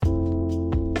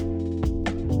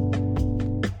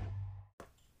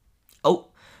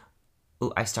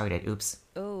Oh, I started. Oops.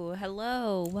 Oh,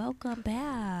 hello. Welcome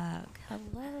back.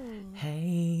 Hello.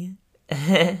 Hey.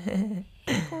 Hey,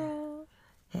 girl.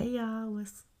 Hey, y'all.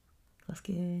 What's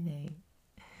good? Hey.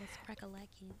 What's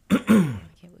crack-a-lacking? Oh,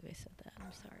 I can't believe I said that.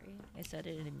 I'm sorry. I said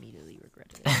it and immediately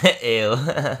regretted it.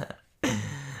 Ew.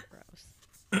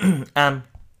 Gross. um.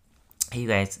 Hey, you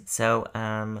guys. So,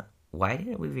 why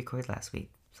didn't we record last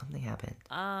week? Something happened.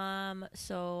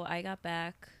 So I got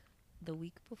back the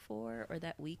week before or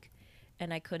that week,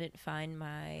 and I couldn't find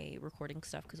my recording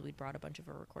stuff because we'd brought a bunch of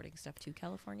our recording stuff to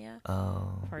California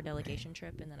Oh. for our Right. delegation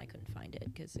trip, and then I couldn't find it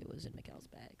because it was in Miguel's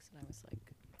bags, and I was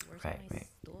like, "Where's all Right. my Right.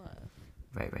 stuff?"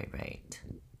 Right.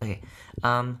 Okay.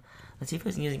 Let's see if I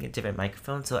was using a different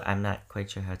microphone, so I'm not quite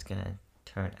sure how it's gonna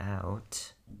turn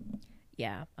out.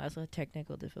 Yeah, also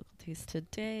technical difficulties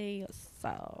today.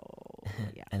 So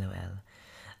yeah, LOL.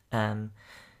 Um.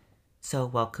 So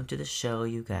welcome to the show,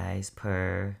 you guys.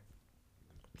 Hey.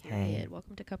 period.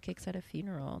 Welcome to Cupcakes at a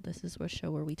Funeral. This is a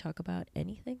show where we talk about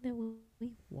anything that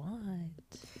we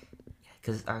want.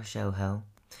 Because it's our show, ho.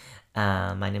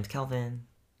 My name's Kelvin.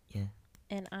 Yeah.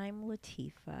 And I'm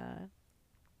Latifa.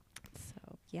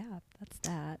 So yeah, that's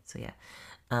that. So yeah.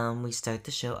 We start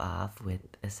the show off with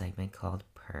a segment called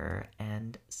Purr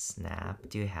and Snap.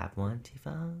 Do you have one,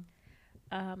 Tifa?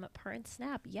 Per and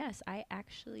Snap. Yes, I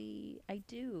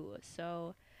do.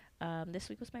 So, this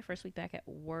week was my first week back at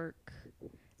work,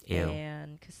 Ew.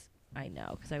 and because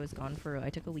I was gone I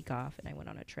took a week off and I went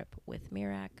on a trip with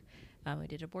MIRAC. We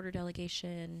did a border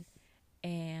delegation,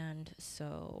 and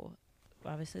so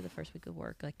obviously the first week of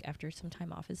work, like after some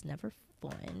time off, is never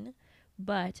fun.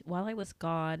 But while I was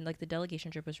gone, like the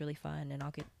delegation trip was really fun, and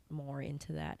I'll get more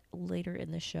into that later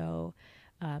in the show.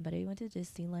 But I went to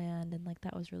Disneyland, and like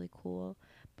that was really cool.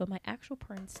 But my actual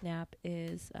Pern Snap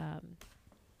is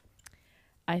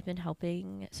I've been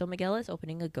helping. So Miguel is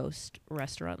opening a ghost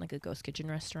restaurant, like a ghost kitchen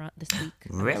restaurant this week,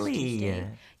 this Really? Tuesday.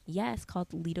 Yes, called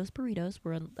Litos Burritos.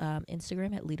 We're on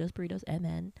Instagram at Litos Burritos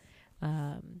MN.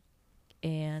 Um,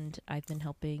 and I've been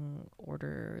helping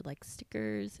order like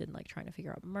stickers and like trying to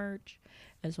figure out merch,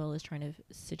 as well as trying to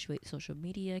situate social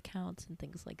media accounts and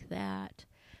things like that.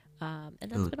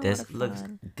 And that's Ooh, been a lot of this looks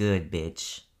fun. good,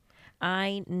 bitch.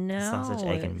 I Sausage,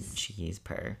 egg, know. and cheese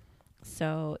purr.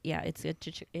 So yeah, it's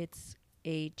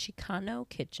a Chicano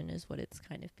kitchen is what it's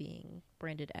kind of being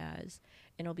branded as,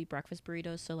 and it'll be breakfast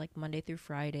burritos. So like Monday through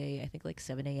Friday, I think like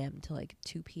 7 a.m. to like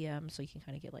 2 p.m. So you can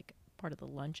kind of get like part of the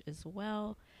lunch as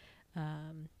well.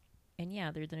 Um, and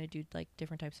yeah, they're gonna do like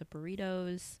different types of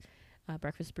burritos,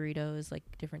 breakfast burritos, like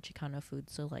different Chicano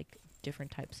foods. So like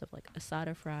different types of like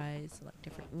asada fries, like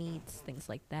different meats, things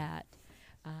like that.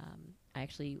 I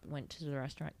actually went to the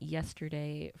restaurant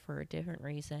yesterday for a different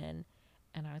reason,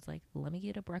 and I was like, let me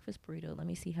get a breakfast burrito. Let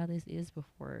me see how this is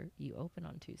before you open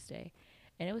on Tuesday.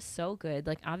 And it was so good.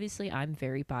 Like, obviously, I'm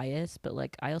very biased, but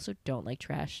like, I also don't like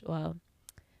trash. Well,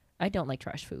 I don't like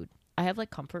trash food. I have like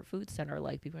comfort foods that are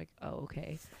like, people are like, oh,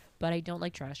 okay. But I don't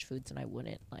like trash foods, and I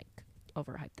wouldn't like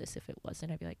overhype this if it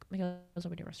wasn't. I'd be like, oh my god, I was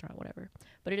opening a restaurant, whatever.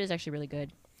 But it is actually really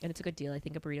good, and it's a good deal. I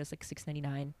think a burrito is like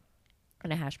 $6.99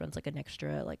 and a hash brown's like an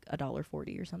extra like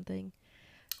 $1.40 or something.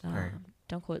 Purr.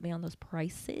 Don't quote me on those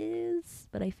prices,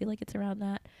 but I feel like it's around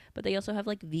that. But they also have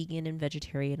like vegan and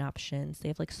vegetarian options. They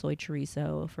have like soy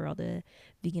chorizo for all the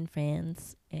vegan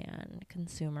fans and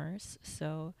consumers.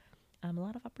 So a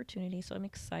lot of opportunity. So I'm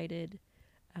excited.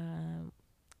 Um,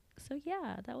 so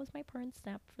yeah, that was my parent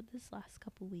snap for this last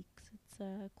couple weeks.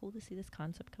 It's cool to see this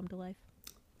concept come to life.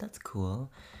 That's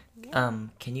cool. Yeah.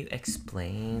 Can you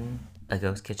explain a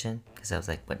ghost kitchen? Because I was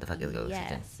like, what the fuck is a ghost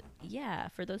kitchen? Yes. Yeah.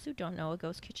 For those who don't know, a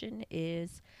ghost kitchen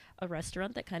is a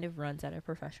restaurant that kind of runs at a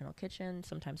professional kitchen,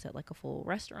 sometimes at like a full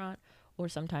restaurant, or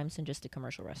sometimes in just a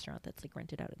commercial restaurant that's like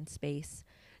rented out in space.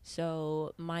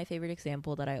 So, my favorite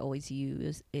example that I always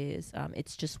use is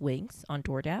it's just wings on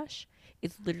DoorDash.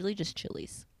 It's literally just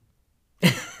Chili's.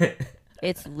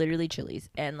 It's literally Chili's.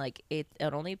 And like, it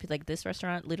only, like, this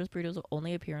restaurant, Little's Burritos, will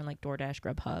only appear on like DoorDash,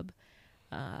 Grubhub.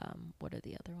 What are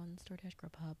the other ones? DoorDash,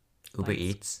 Grubhub, Uber Bites,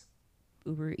 Eats.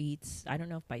 Uber Eats. I don't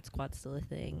know if Bite Squad's still a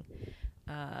thing.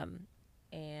 Um,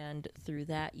 and through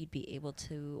that, you'd be able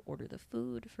to order the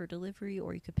food for delivery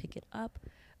or you could pick it up.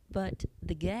 But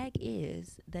the gag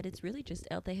is that it's really just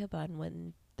El Tejaban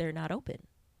when they're not open.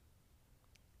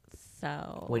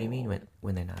 What do you mean So,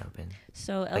 when they're not open?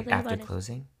 so El Like after Tejaban is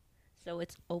closing?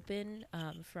 it's open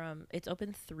from it's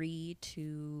open 3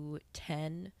 to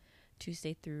 10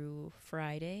 Tuesday through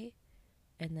Friday,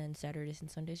 and then Saturdays and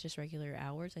Sundays just regular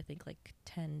hours. I think like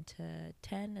 10 to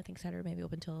 10. I think Saturday maybe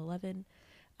open till 11.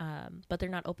 But they're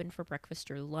not open for breakfast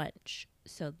or lunch.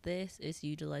 So this is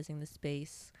utilizing the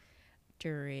space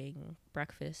during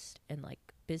breakfast and like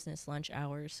business lunch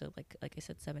hours. So like I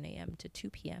said, 7 a.m. to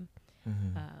 2 p.m.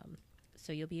 Mm-hmm.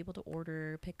 So you'll be able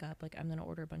to pick up. Like I'm gonna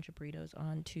order a bunch of burritos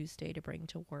on Tuesday to bring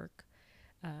to work,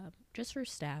 just for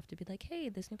staff to be like, hey,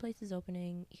 this new place is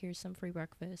opening. Here's some free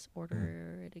breakfast.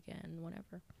 Order it again,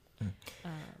 whatever.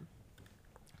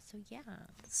 So yeah.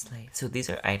 So these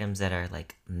are items that are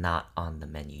like not on the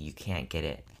menu. You can't get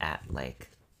it at like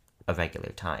a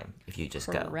regular time if you just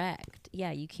go. Correct.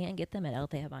 Yeah, you can't get them at El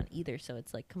Tejaban either. So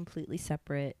it's like completely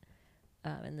separate,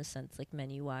 in the sense like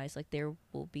menu wise. Like there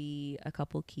will be a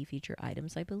couple key feature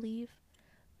items, I believe,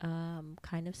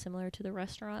 kind of similar to the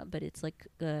restaurant, but it's like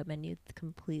a menu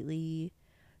completely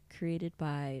created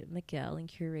by Miguel and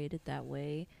curated that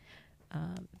way.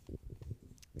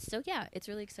 So yeah, it's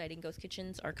really exciting. Ghost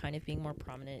kitchens are kind of being more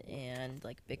prominent and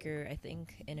like bigger. I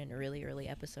think in an really early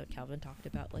episode, Calvin talked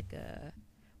about like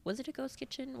was it a ghost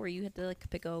kitchen where you had to like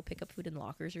pick up food in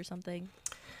lockers or something?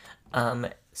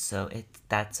 So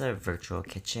that's a virtual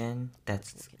kitchen.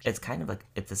 It's kind of like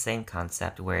it's the same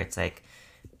concept where it's like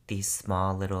these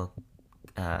small little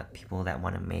people that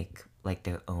want to make like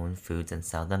their own foods and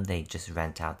sell them. They just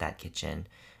rent out that kitchen,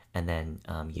 and then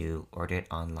you order it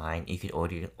online. You could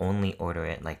only order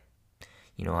it like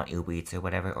on Uber Eats or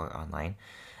whatever or online.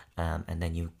 And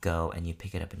then you go and you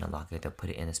pick it up in a locker. They'll put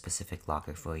it in a specific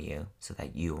locker for you so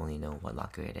that you only know what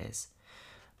locker it is.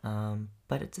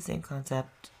 But it's the same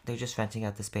concept. They're just renting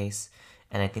out the space,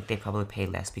 and I think they probably pay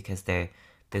less because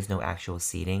there's no actual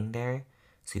seating there,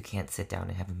 so you can't sit down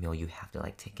and have a meal. You have to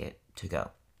like take it to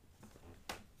go.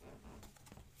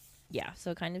 Yeah,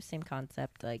 so kind of same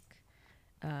concept. Like,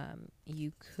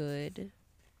 you could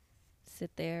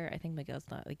sit there. I think Miguel's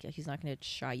not like he's not going to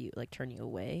shy you like turn you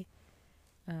away.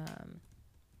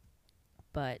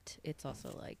 But it's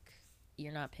also like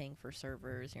you're not paying for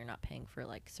servers, you're not paying for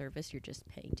like service, you're just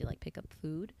paying to like pick up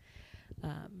food,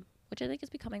 which I think is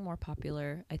becoming more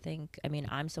popular. I mean,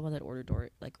 I'm someone that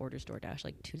orders DoorDash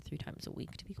like 2 to 3 times a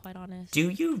week, to be quite honest. Do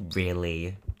you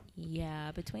really?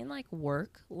 Yeah, between like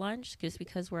work, lunch,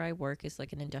 because where I work is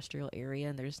like an industrial area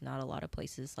and there's not a lot of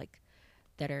places like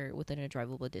that are within a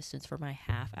drivable distance for my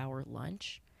half-hour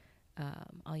lunch.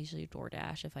 I'll usually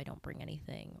DoorDash if I don't bring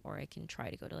anything, or I can try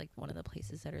to go to like one of the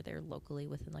places that are there locally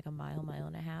within like a mile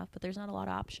and a half, but there's not a lot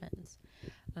of options.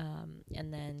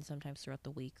 And then sometimes throughout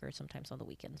the week or sometimes on the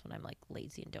weekends when I'm like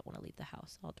lazy and don't want to leave the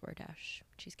house, I'll DoorDash.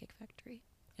 Cheesecake Factory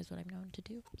is what I'm known to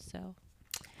do. So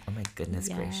Oh my goodness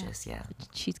gracious, yeah.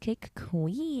 Cheesecake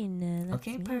Queen. That's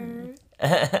Okay, me. purr.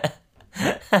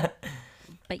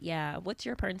 But yeah, what's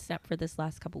your parent snap for this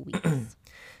last couple weeks?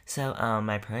 So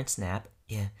my parent snap,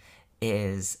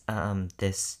 is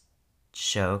this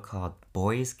show called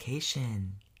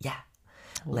Boyscation. Yeah.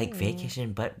 Like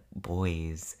vacation but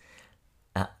boys.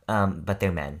 But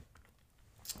they're men.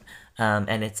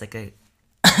 And it's like a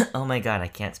oh my god, I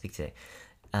can't speak today.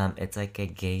 It's like a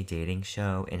gay dating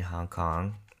show in Hong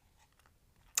Kong.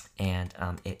 And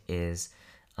it is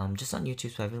just on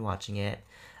YouTube, so I've been watching it.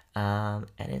 And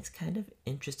it's kind of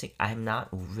interesting. I have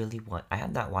not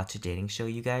watched a dating show,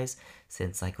 you guys,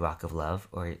 since like Rock of Love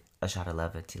or A Shot of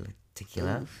Love,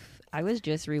 Tequila. Oof. I was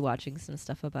just rewatching some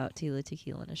stuff about Tila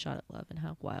Tequila and A Shot at Love and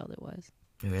how wild it was.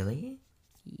 Really?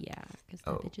 Yeah, because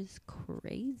that bitch is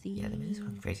crazy. Yeah, the bitch is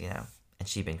crazy now, and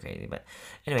she's been crazy. But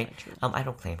anyway, I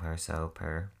don't claim her, so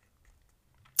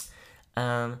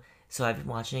so I've been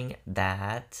watching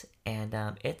that, and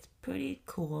it's pretty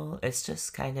cool. It's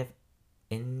just kind of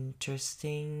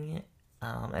interesting,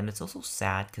 and it's also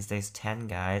sad because there's 10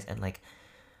 guys and like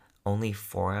only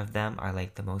 4 of them are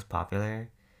like the most popular,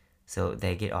 so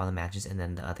they get all the matches and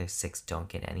then the other 6 don't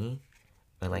get any,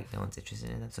 or like no one's interested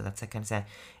in them, so that's like kind of sad.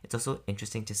 It's also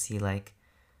interesting to see like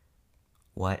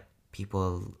what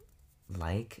people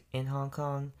like in Hong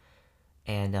Kong,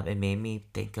 and it made me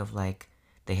think of like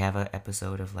they have an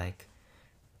episode of like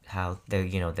how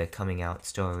their coming out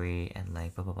story and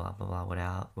like blah blah blah blah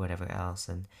blah whatever else,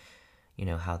 and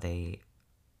how they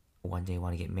one day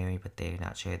want to get married but they're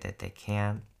not sure that they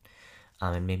can.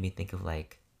 It made me think of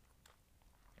like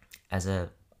as a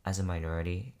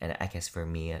minority, and I guess for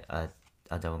me a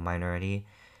double minority,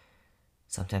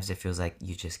 sometimes it feels like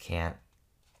you just can't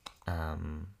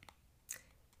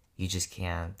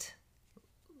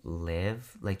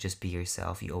live, like just be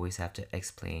yourself. You always have to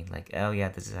explain like, oh yeah,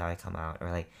 this is how I come out,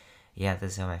 or like, yeah,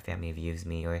 this is how my family views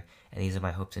me, and these are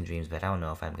my hopes and dreams, but I don't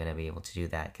know if I'm gonna be able to do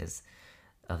that because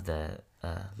of the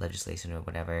legislation or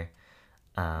whatever.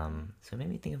 So it made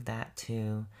me think of that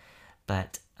too,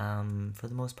 but for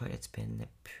the most part it's been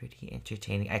pretty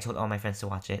entertaining. I told all my friends to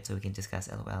watch it so we can discuss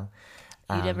LOL.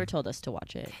 You never told us to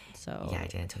watch it, so yeah, I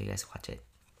didn't tell you guys to watch it.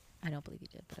 I don't believe you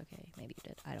did, but okay, maybe you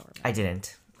did. I don't remember. I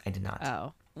didn't. I did not.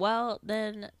 Oh, well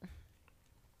then,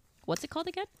 what's it called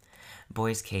again?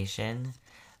 Boyscation,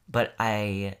 but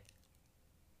I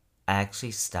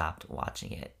actually stopped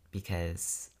watching it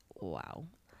because Wow.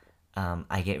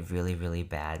 I get really really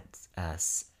bad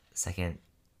second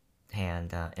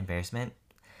hand embarrassment,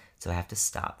 so I have to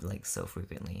stop like so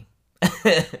frequently.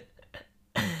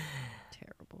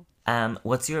 Terrible.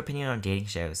 What's your opinion on dating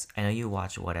shows? I know you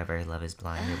watch whatever, Love Is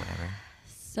Blind or whatever.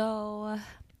 So,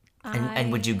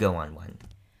 And would you go on one?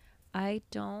 I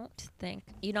don't think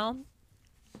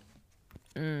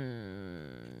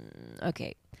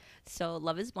okay. So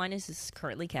Love Is Blind is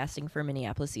currently casting for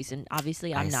Minneapolis season.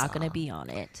 Obviously, I'm not going to be on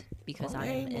it because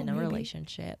I'm in a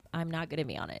relationship. I'm not going to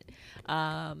be on it.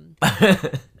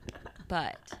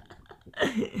 But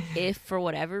if for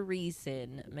whatever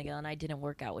reason Miguel and I didn't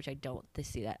work out, which I don't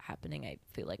see that happening, I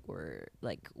feel like we're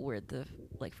the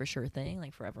like for sure thing,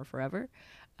 like forever.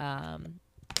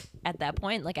 At that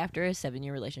point, like after a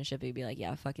 7-year relationship, it'd be like,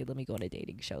 yeah, fuck it, let me go on a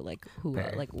dating show. Like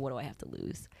like what do I have to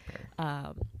lose?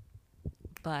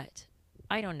 But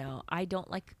I don't know. I don't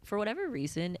like, for whatever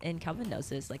reason, and Calvin knows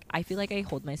this, like I feel like I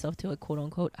hold myself to a quote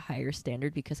unquote higher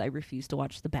standard because I refuse to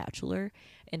watch The Bachelor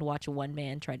and watch one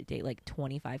man try to date like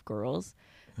 25 girls.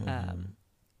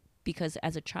 Because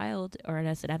as a child or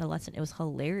as an adolescent, it was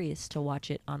hilarious to watch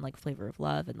it on like Flavor of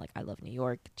Love and like I Love New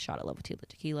York, Shot of Love with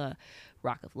Tequila,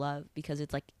 Rock of Love, because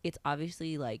it's like, it's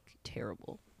obviously like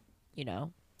terrible, you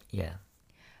know? Yeah.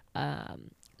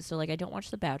 So like I don't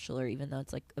watch The Bachelor, even though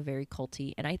it's like a very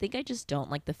culty, and I think I just don't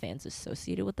like the fans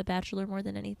associated with The Bachelor more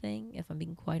than anything, if I'm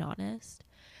being quite honest.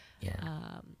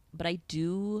 Yeah. But I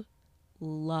do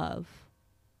love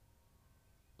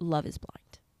Is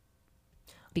Blind.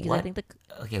 Because I think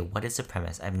okay, what is the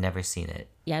premise? I've never seen it.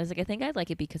 Yeah, I was like, I think I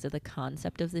like it because of the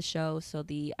concept of the show. So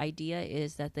the idea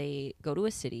is that they go to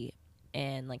a city,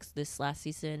 and like this last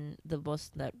season,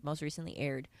 that most recently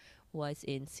aired was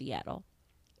in Seattle,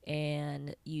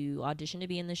 and you audition to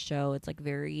be in the show. It's like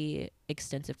very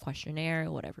extensive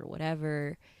questionnaire,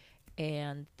 whatever.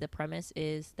 And the premise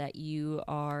is that you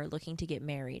are looking to get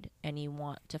married and you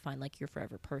want to find like your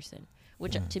forever person,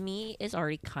 which to me is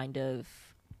already kind of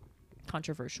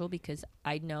controversial because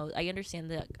I understand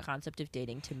the concept of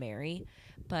dating to marry,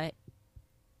 but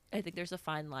I think there's a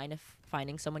fine line of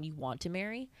finding someone you want to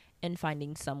marry and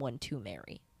finding someone to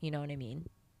marry. You know what I mean?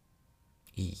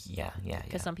 Yeah.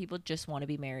 Because some people just want to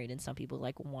be married and some people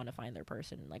like want to find their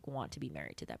person, like want to be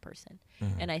married to that person.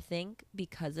 And I think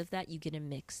because of that, you get a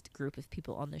mixed group of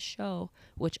people on the show,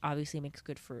 which obviously makes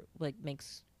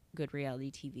good reality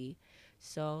TV.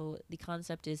 So the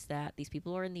concept is that these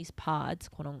people are in these pods,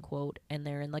 quote unquote, and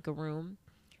they're in like a room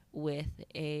with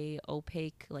a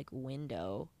opaque like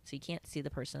window, so you can't see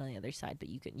the person on the other side, but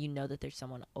you know that there's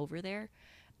someone over there,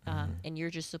 and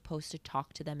you're just supposed to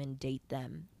talk to them and date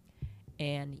them.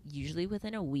 And usually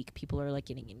within a week, people are like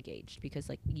getting engaged because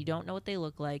like you don't know what they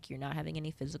look like. You're not having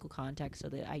any physical contact. So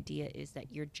the idea is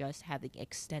that you're just having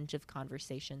extensive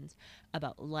conversations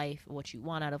about life, what you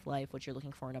want out of life, what you're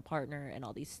looking for in a partner, and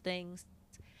all these things.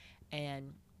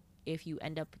 And if you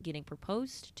end up getting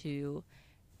proposed to,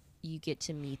 you get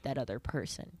to meet that other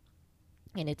person.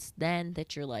 And it's then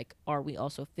that you're like, are we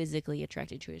also physically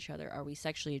attracted to each other? Are we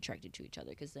sexually attracted to each other?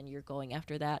 Because then you're going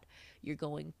after that. You're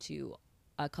going to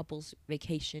a couple's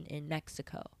vacation in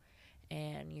Mexico,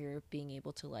 and you're being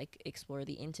able to like explore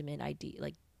the intimate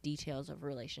details of a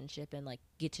relationship and like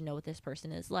get to know what this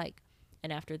person is like.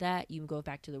 And after that, you go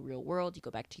back to the real world, you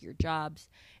go back to your jobs,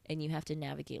 and you have to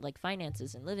navigate like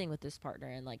finances and living with this partner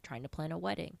and like trying to plan a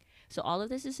wedding. So all of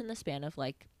this is in the span of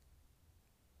like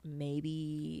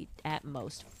maybe at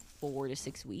most 4 to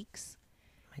 6 weeks.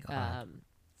 Oh my God.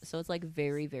 So it's like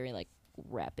very, very like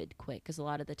rapid, quick, because a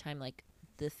lot of the time like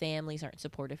the families aren't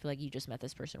supportive. Like, you just met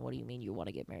this person, what do you mean you want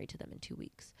to get married to them in 2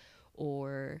 weeks?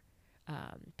 Or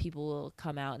people will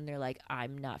come out and they're like,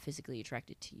 I'm not physically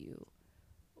attracted to you.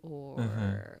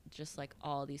 Or just like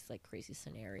all these like crazy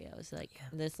scenarios. Like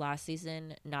this last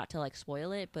season, not to like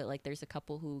spoil it, but like there's a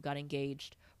couple who got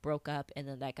engaged, broke up, and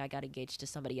then that guy got engaged to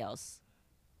somebody else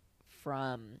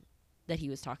from that he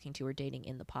was talking to or dating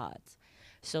in the pods.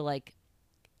 So like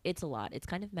it's a lot. It's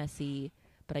kind of messy,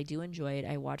 but I do enjoy it.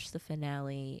 I watched the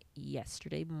finale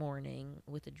yesterday morning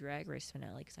with the Drag Race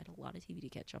finale because I had a lot of TV to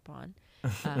catch up on.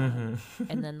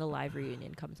 And then the live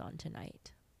reunion comes on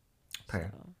tonight.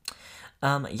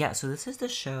 So this is the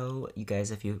show, you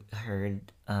guys, if you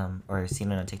heard or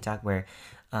seen it on TikTok, where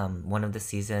one of the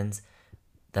seasons,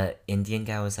 the Indian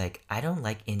guy was like, I don't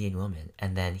like Indian women,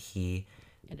 and then he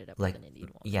ended up like with an Indian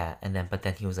woman. Yeah, but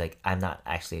then he was like, I'm not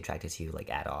actually attracted to you like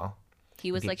at all.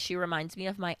 He was like, she reminds me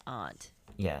of my aunt.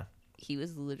 Yeah. He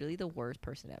was literally the worst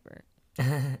person ever.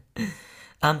 Can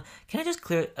I just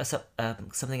clear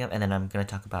something up, and then I'm gonna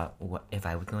talk about what if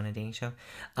I would go on a dating show.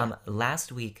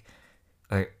 Last week,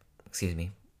 or excuse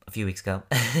me, a few weeks ago,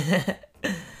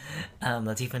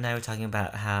 Latifah and I were talking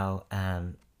about how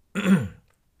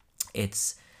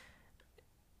it's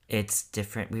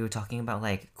different. We were talking about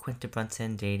like Quinta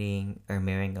Brunson dating or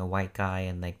marrying a white guy,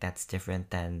 and like that's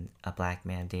different than a black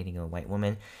man dating a white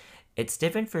woman. It's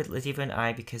different for Latifah and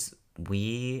I because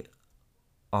we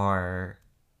are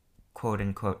quote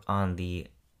unquote on the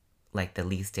like the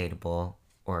least dateable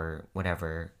or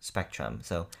whatever spectrum.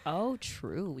 So Oh,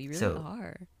 true. We really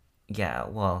are. yeah,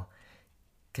 well,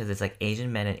 because it's like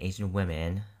Asian men and Asian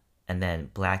women, and then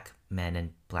black men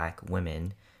and black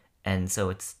women, and so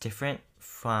it's different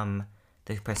from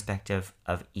the perspective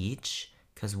of each.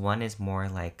 Because one is more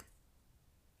like,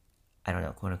 I don't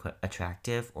know, quote unquote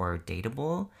attractive or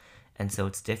dateable, and so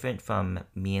it's different from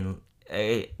me and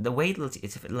the way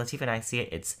Latifah and I see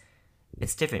it.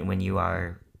 It's different when you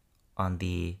are on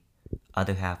the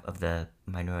other half of the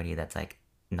minority that's like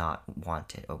not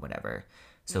wanted or whatever.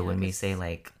 So Yeah, when we 'cause- say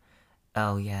like,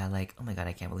 oh yeah, like oh my god,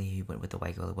 I can't believe he went with the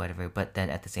white girl or whatever, but then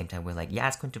at the same time we're like,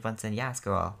 yes, Quinta Brunson, yes,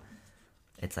 girl.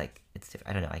 It's like it's different.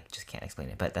 I don't know. I just can't explain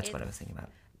it, but that's what I was thinking about.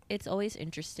 It's always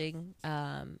interesting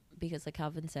because, like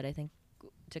Calvin said, I think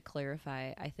to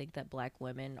clarify, I think that black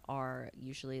women are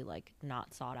usually like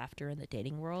not sought after in the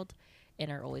dating world, and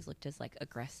are always looked as like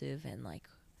aggressive and like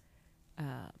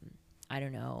I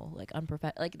don't know, like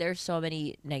unprofessional. Like there's so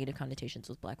many negative connotations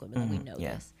with black women that we know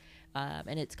this,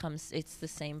 and it's the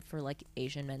same for like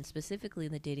Asian men specifically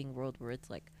in the dating world where it's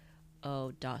like,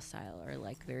 oh, docile or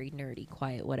like very nerdy,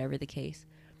 quiet, whatever the case,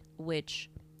 which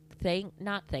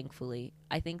not thankfully,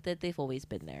 I think that they've always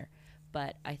been there.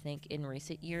 But I think in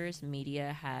recent years,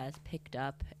 media has picked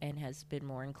up and has been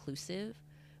more inclusive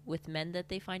with men that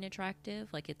they find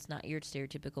attractive. Like it's not your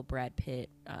stereotypical Brad Pitt,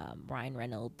 Ryan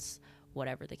Reynolds,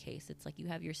 whatever the case. It's like you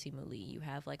have your Simu Lee, you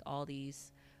have like all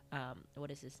these, what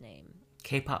is his name?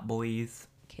 K-pop boys.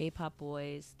 K-pop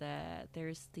boys. That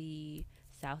there's the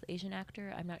South Asian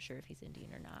actor. I'm not sure if he's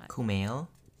Indian or not. Kumail.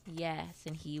 Yes,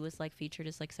 and he was like featured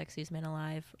as like sexiest man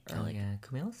alive. Or, Oh like, yeah,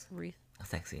 Kumail's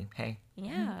sexy. Hey.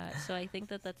 Yeah, so I think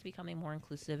that that's becoming more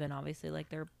inclusive, and obviously, like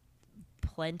there are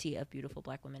plenty of beautiful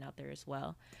black women out there as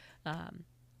well.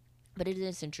 But it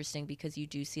is interesting because you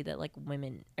do see that like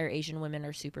women or Asian women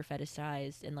are super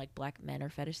fetishized, and like black men are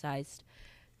fetishized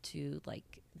to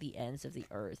like the ends of the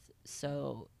earth.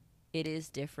 So it is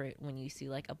different when you see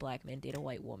like a black man date a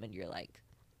white woman. You're like,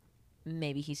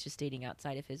 maybe he's just dating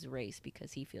outside of his race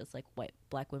because he feels like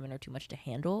black women are too much to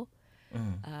handle.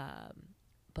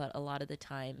 But a lot of the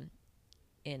time,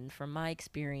 from my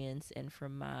experience and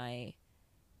from my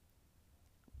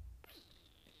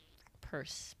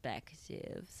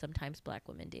perspective, sometimes black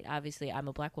women date. Obviously, I'm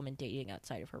a black woman dating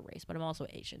outside of her race, but I'm also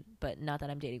Asian. But not that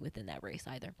I'm dating within that race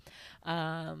either.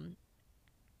 I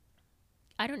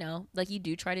don't know. Like you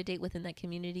do try to date within that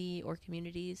community or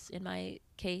communities in my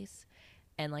case,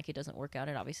 and like it doesn't work out.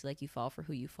 And obviously, like you fall for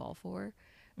who you fall for.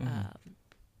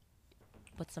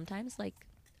 But sometimes, like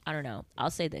I don't know.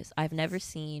 I'll say this: I've never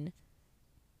seen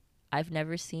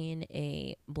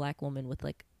a black woman with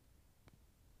like.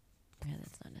 Yeah,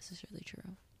 that's not necessarily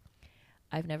true.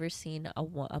 I've never seen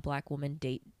a black woman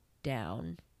date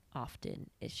down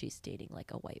often if she's dating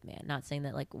like a white man. Not saying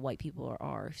that like white people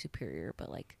are superior,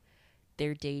 but like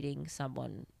they're dating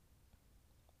someone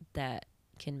that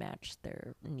can match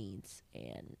their needs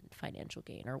and financial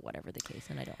gain or whatever the case.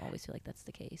 And I don't always feel like that's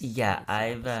the case. Yeah,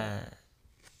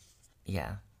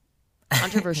 yeah.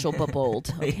 Controversial but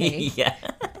bold. Okay. Yeah.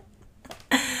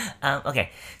 Okay,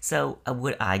 so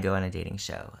would I go on a dating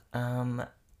show?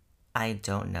 I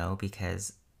don't know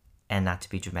because, and not to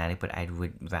be dramatic, but I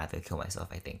would rather kill myself.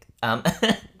 I think. Wow.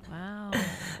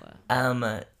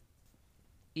 I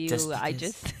just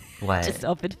what? just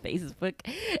opened Facebook,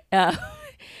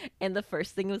 and the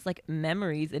first thing was like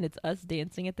memories, and it's us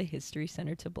dancing at the History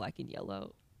Center to Black and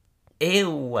Yellow.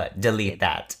 Ew! Delete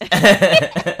that.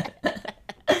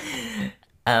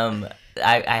 I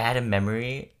had a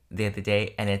memory the other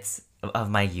day, and it's of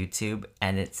my YouTube,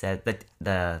 and it said that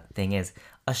the thing is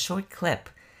a short clip,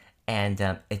 and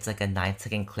it's like a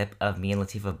 9-second clip of me and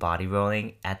Latifah body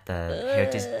rolling at the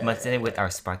Heritage Month Center with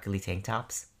our sparkly tank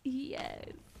tops. Yes.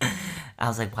 I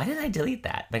was like, why did I delete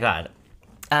that? My God.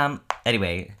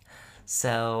 Anyway,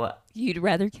 so You'd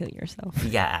rather kill yourself.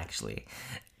 yeah, actually,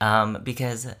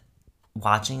 because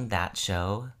watching that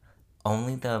show,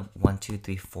 only the 1, 2,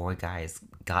 3, 4 guys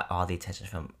got all the attention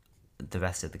from the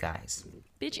rest of the guys.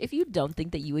 Bitch, if you don't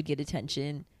think that you would get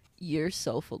attention, you're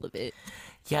so full of it.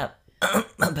 Yep.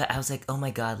 But I was like, oh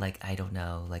my god, like I don't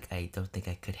know, like I don't think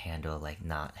I could handle like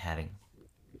not having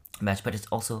a match. But it's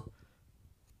also,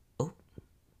 oh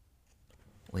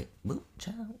wait, whoop,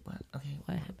 child, what? Okay,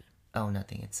 What happened? oh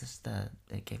nothing. It's just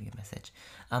it gave me a message.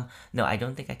 No, I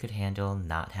don't think I could handle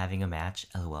not having a match.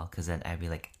 LOL, because then I'd be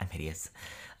like, I'm hideous.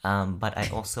 But I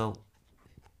also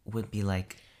would be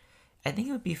like, I think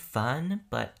it would be fun,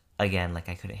 but again, like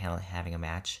I couldn't handle having a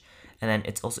match. And then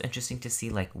it's also interesting to see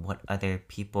like what other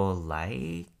people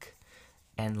like,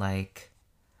 and like,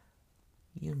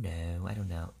 I don't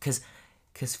know, cause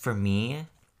for me,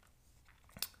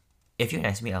 if you're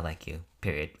nice to me, I'll like you.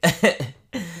 Period.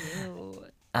 Ew.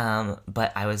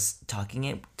 But I was talking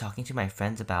to my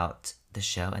friends about the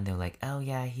show, and they're like, oh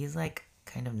yeah, he's like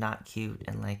kind of not cute,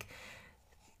 and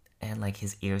like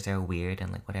his ears are weird,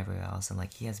 and like whatever else, and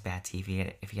like he has bad teeth.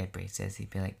 If he had braces, he'd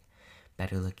be like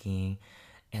better looking,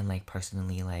 and like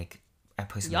personally, like Y'all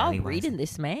personality wise. reading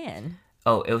this man.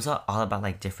 Oh, it was all about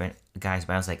like different guys,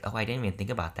 but I was like, oh, I didn't even think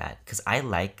about that, because I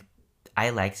liked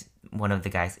one of the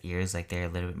guy's ears, like they're a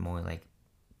little bit more like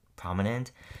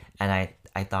prominent, and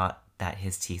I thought that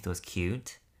his teeth was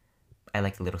cute. I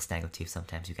like a little snag of teeth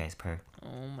sometimes, you guys purr.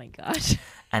 Oh my gosh.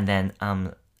 And then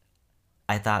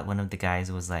I thought one of the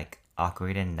guys was like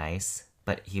awkward and nice,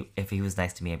 but if he was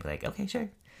nice to me, I'd be like, okay, sure.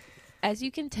 As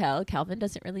you can tell, Calvin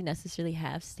doesn't really necessarily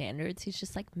have standards. He's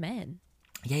just like men.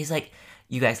 Yeah, he's like,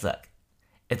 you guys look.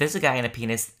 If there's a guy and a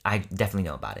penis, I definitely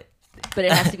know about it. But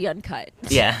it has to be uncut.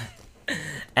 Yeah.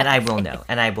 And I will know,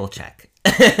 and I will check.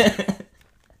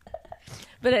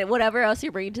 But whatever else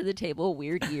you're bringing to the table,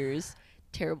 weird ears,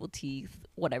 terrible teeth,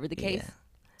 whatever the case,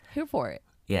 here for it.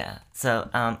 Yeah. So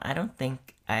I don't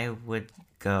think I would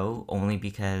go, only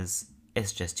because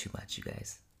it's just too much, you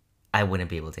guys. I wouldn't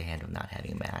be able to handle not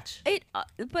having a match.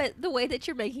 But the way that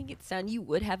you're making it sound, you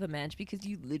would have a match because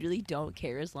you literally don't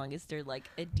care as long as they're like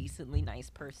a decently nice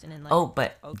person and like. Oh,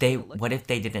 but okay, what if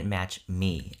they didn't match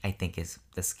me? I think is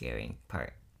the scaring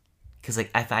part. Because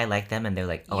like if I like them and they're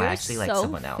like, oh, I actually like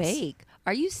someone else. Fake.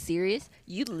 Are you serious?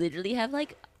 You literally have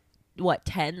like what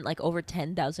 10 like over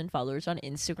 10,000 followers on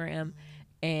Instagram,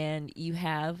 and you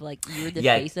have like you're the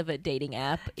face of a dating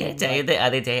app. Can I tell you, the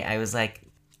other day I was like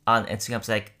on Instagram, I was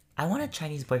like, I want a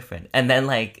Chinese boyfriend, and then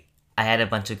like I had a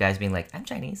bunch of guys being like, I'm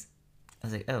Chinese. I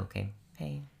was like, oh, okay,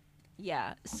 hey.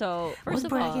 Yeah. So first of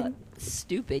bragging. all,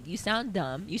 stupid. You sound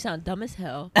dumb. You sound dumb as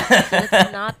hell.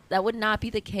 That would not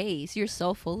be the case. You're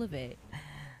so full of it.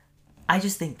 I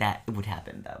just think that would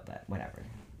happen though, but whatever.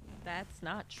 That's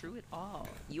not true at all.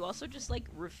 You also just like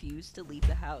refuse to leave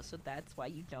the house, so that's why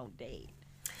you don't date.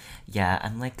 Yeah,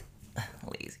 I'm like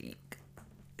lazy.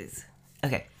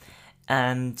 Okay.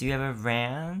 Do you have a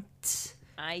rant?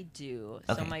 I do.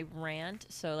 Okay. So my rant.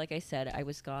 So like I said, I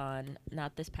was gone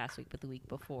not this past week, but the week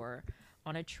before,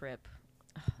 on a trip.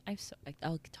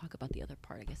 I'll talk about the other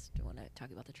part. I guess I don't want to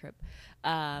talk about the trip.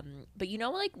 But you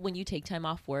know, like when you take time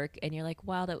off work and you're like,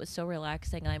 wow, that was so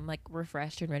relaxing. I'm like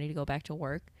refreshed and ready to go back to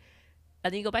work.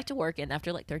 And then you go back to work, and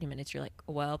after like 30 minutes, you're like,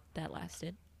 well, that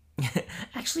lasted.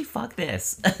 Actually, fuck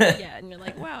this. Yeah, and you're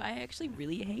like, wow, I actually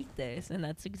really hate this. And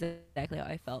that's exactly how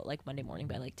I felt like Monday morning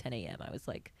by like 10 a.m. I was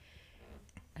like,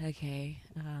 okay,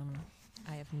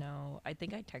 I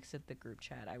think I texted the group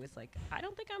chat. I was like, I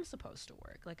don't think I'm supposed to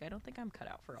work. Like, I don't think I'm cut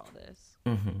out for all this.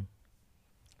 Mm-hmm.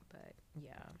 But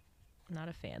yeah, not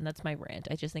a fan. That's my rant.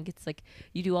 I just think it's like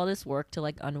you do all this work to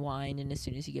like unwind, and as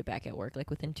soon as you get back at work, like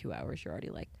within 2 hours, you're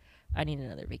already like, I need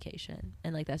another vacation.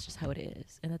 And like, that's just how it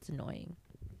is. And that's annoying.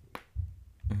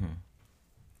 Mm-hmm.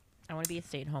 I want to be a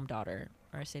stay-at-home daughter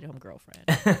or a stay-at-home girlfriend.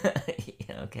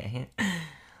 Yeah, okay.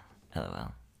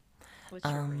 LOL. What's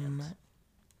your rant?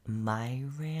 My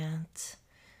rant,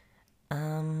 you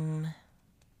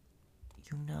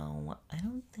know, I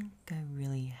don't think I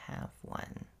really have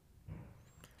one.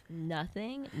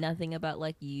 Nothing about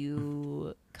like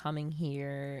you coming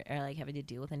here or like having to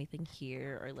deal with anything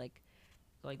here or like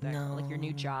going back like your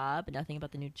new job. Nothing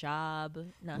about the new job.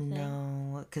 Nothing.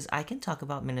 No, because I can talk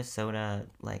about Minnesota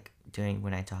like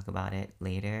when I talk about it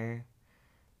later,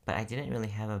 but I didn't really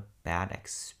have a bad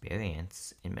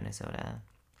experience in Minnesota.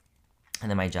 And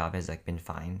then my job has like been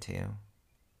fine too.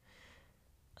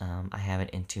 I have an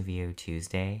interview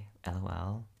Tuesday,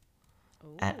 LOL,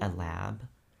 at a lab.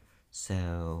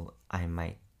 So I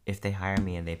might, if they hire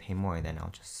me and they pay more, then I'll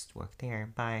just work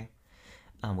there. Bye.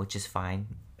 Which is fine.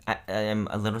 I'm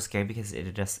a little scared because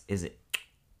it just is.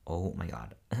 Oh my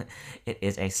god, it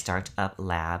is a startup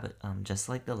lab, just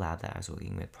like the lab that I was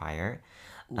working with prior.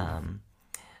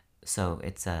 So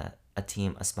it's a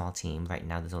small team. Right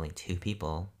now, there's only 2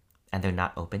 people. And they're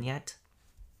not open yet.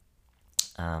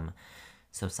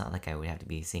 So it's not like I would have to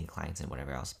be seeing clients and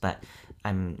whatever else. But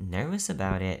I'm nervous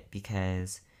about it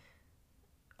because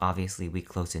obviously we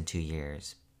close in 2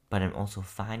 years. But I'm also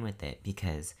fine with it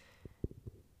because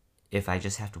if I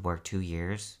just have to work 2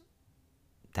 years,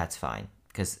 that's fine.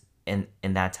 Because in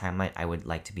that timeline, I would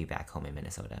like to be back home in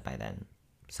Minnesota by then.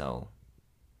 So,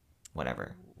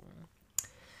 whatever.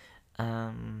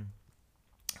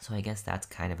 So I guess that's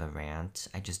kind of a rant.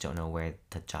 I just don't know where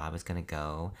the job is gonna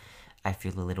go. I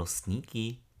feel a little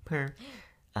sneaky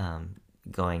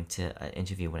going to an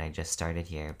interview when I just started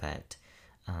here, but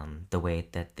the way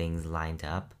that things lined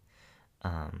up,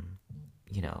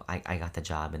 you know, I got the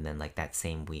job, and then like that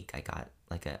same week I got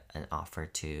like an offer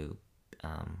to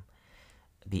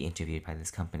be interviewed by this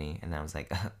company, and I was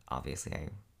like, obviously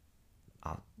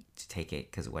I'll take it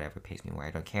because whatever pays me more,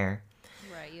 I don't care.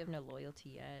 Right, you have no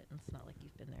loyalty yet. It's not like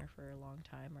you've been there for a long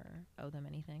time or owe them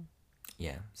anything.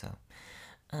 Yeah, so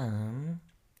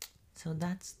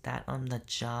that's that on the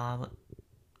job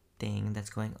thing that's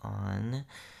going on.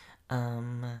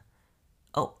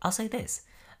 Oh, I'll say this.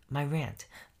 My rant.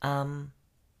 I'm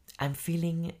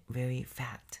feeling very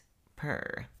fat.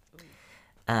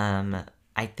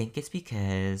 I think it's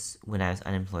because when I was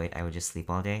unemployed, I would just sleep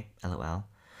all day. LOL.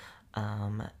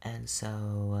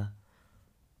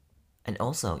 And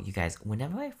also, you guys,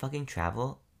 whenever I fucking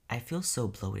travel, I feel so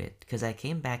bloated because I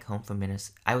came back home from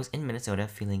Minnesota. I was in Minnesota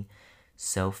feeling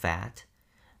so fat,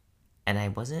 and I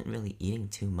wasn't really eating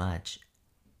too much.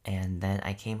 And then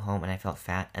I came home and I felt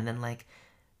fat, and then like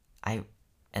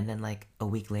a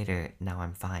week later, now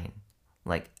I'm fine.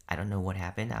 Like, I don't know what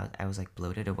happened. I was like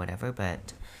bloated or whatever,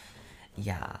 but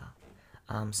yeah.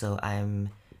 So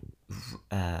I'm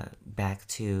back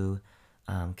to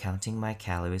counting my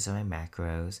calories and my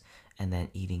macros, and then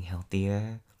eating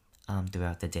healthier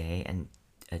throughout the day, and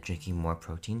drinking more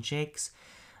protein shakes.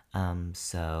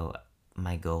 So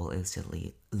my goal is to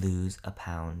lose a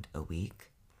pound a week.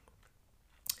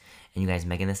 And you guys,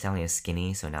 Megan Thee Stallion is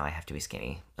skinny, so now I have to be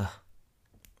skinny. Ugh.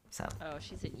 So. Oh,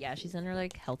 she's in her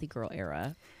like healthy girl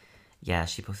era. Yeah,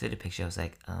 she posted a picture. I was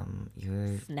like,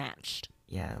 you're snatched.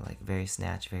 Yeah, like very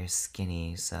snatched, very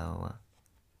skinny. So,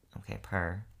 okay,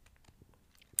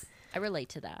 I relate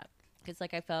to that because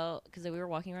like I felt because we were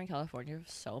walking around California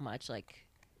so much. Like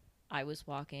I was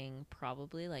walking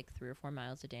probably like 3 or 4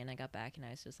 miles a day, and I got back and I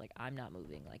was just like, I'm not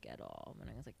moving like at all. And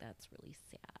I was like, that's really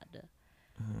sad.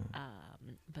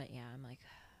 But yeah, I'm like,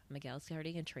 Miguel's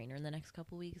starting a trainer in the next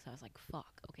couple weeks. I was like,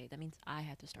 fuck, okay, that means I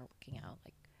have to start working out,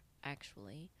 like,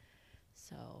 actually.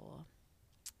 So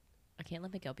I can't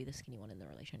let Miguel be the skinny one in the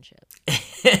relationship.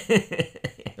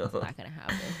 It's not gonna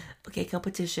happen. Okay,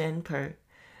 competition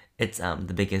it's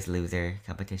the Biggest Loser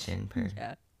competition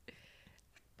Yeah.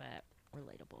 But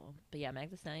relatable. But yeah, Meg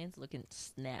Thee Stallion's looking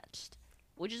snatched,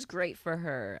 which is great for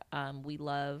her. We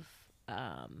love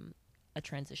a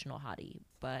transitional hottie,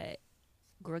 but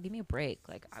girl, give me a break.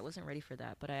 Like, I wasn't ready for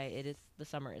that, but the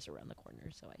summer is around the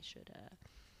corner, so I should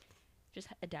just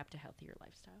adapt a healthier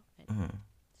lifestyle. And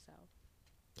so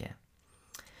yeah.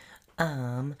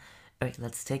 All right,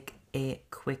 let's take a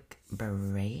quick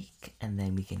break, and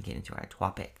then we can get into our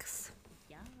topics.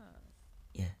 Yeah.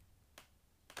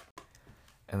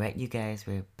 All right, you guys,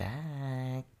 we're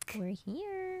back. We're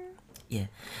here. Yeah.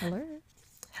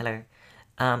 Hello.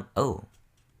 Oh,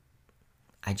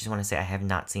 I just want to say I have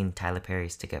not seen Tyler Perry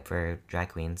stick up for drag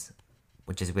queens,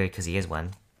 which is weird because he is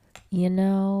one. You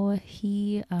know,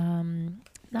 he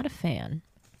not a fan.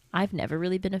 I've never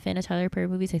really been a fan of Tyler Perry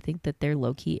movies. I think that they're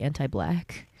low-key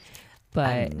anti-black. But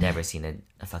I've never seen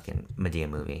a fucking Medea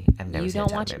movie. I've never you seen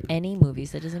don't watch any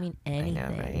movies. That doesn't mean anything. I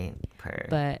know, right?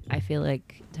 But I feel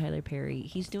like Tyler Perry,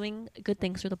 he's doing good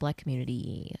things for the black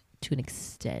community to an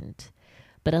extent.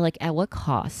 But like, at what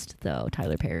cost, though,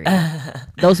 Tyler Perry?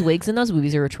 Those wigs in those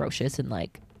movies are atrocious, and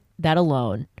like that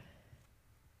alone,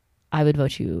 I would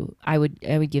vote you. I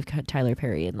would give Tyler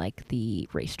Perry in like the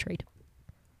race trade.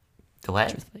 The what?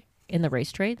 Truthfully. In the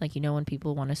race trade, like, you know, when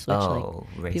people want to switch,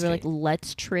 like people are like,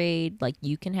 let's trade. Like,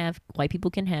 white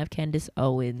people can have Candace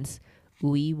Owens.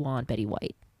 We want Betty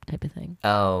White, type of thing.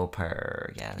 Oh,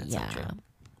 yeah, that's so true.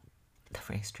 The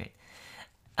race trade.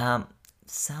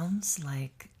 Sounds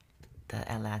like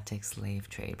the Atlantic slave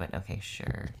trade, but okay,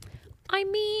 sure. I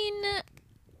mean,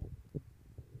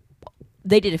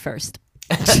 they did it first.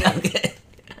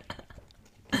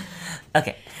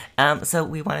 Okay. So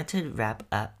we wanted to wrap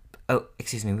up. Oh,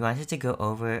 excuse me. We wanted to go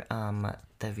over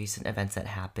the recent events that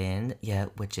happened. Yeah,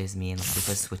 which is me and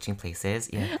Tifah switching places.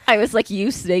 Yeah. I was like, you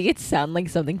make it sound like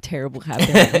something terrible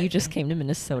happened. You just came to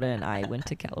Minnesota and I went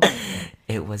to California.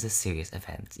 It was a serious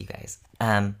event, you guys.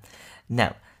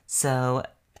 No. So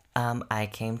I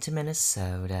came to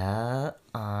Minnesota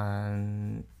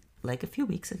on like a few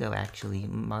weeks ago, actually,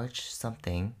 March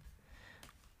something.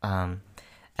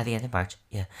 At the end of March,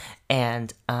 yeah,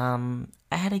 and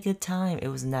I had a good time. It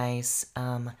was nice.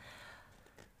 Um,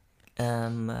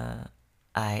 uh,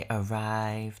 I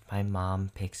arrived. My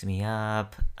mom picked me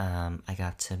up. I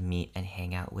got to meet and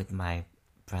hang out with my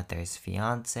brother's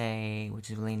fiance, which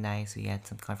is really nice. We had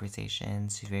some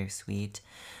conversations. She's very sweet.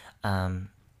 Um,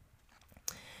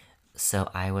 so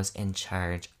I was in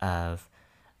charge of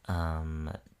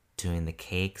doing the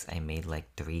cakes. I made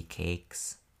like 3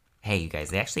 cakes. Hey, you guys,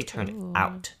 they actually turned Ooh.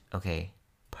 out okay.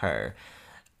 Per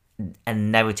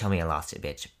and never tell me I lost it,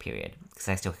 bitch. Period. Because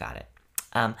I still got it.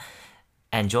 Um,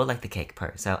 and Joel liked the cake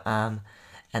per.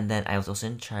 And then I was also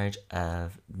in charge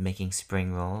of making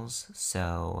spring rolls.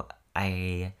 So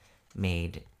I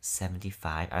made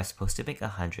 75. I was supposed to make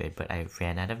 100, but I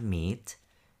ran out of meat.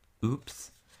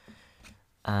 Oops.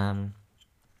 Um,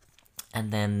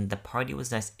 and then the party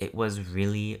was nice. It was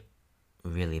really,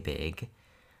 really big.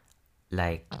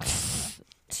 Like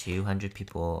 200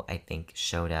 people, I think,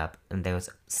 showed up, and there was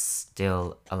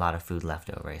still a lot of food left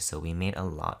over. So we made a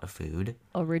lot of food.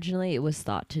 Originally, it was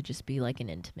thought to just be like an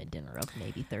intimate dinner of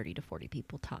maybe 30 to 40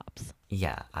 people tops.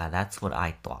 Yeah, that's what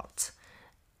I thought.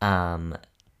 Um,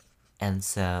 and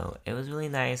so it was really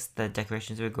nice. The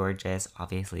decorations were gorgeous.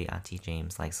 Obviously, Auntie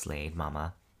James like slayed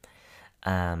Mama.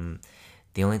 Um,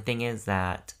 the only thing is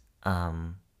that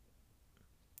the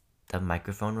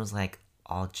microphone was like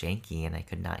all janky, and I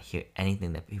could not hear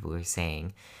anything that people were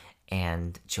saying.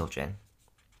 And children,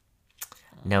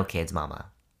 no kids, Mama.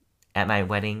 At my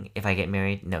wedding, if I get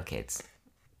married, no kids.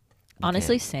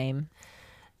 Honestly, Because- same.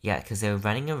 yeah, because they were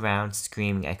running around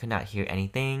screaming. I could not hear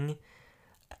anything.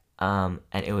 And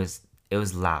it was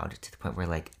loud to the point where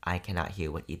like I cannot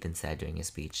hear what Ethan said during his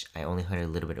speech. I only heard a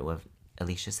little bit of what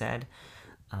Alicia said.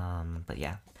 But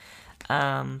yeah.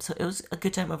 So it was a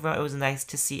good time overall. It was nice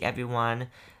to see everyone.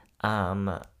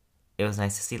 It was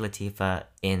nice to see Latifah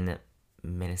in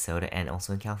Minnesota and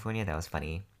also in California. That was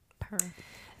funny. Per.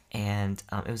 And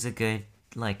it was a good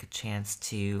like chance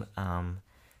to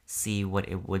see what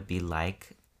it would be like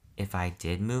if I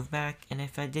did move back and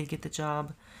if I did get the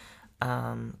job.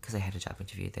 Because I had a job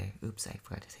interview there. Oops, I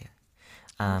forgot to say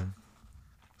it.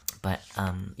 But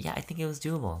yeah, I think it was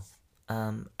doable.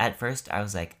 At first I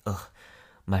was like, ugh,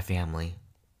 my family.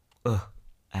 Ugh,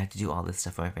 I have to do all this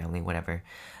stuff for my family, whatever.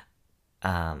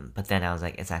 But then I was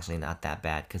like, it's actually not that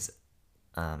bad because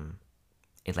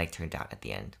it like turned out at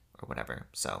the end or whatever.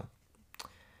 So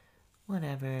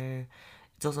whatever.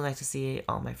 It's also nice to see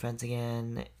all my friends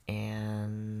again,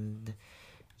 and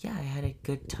yeah, I had a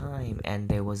good time. And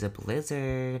there was a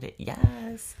blizzard,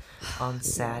 yes, on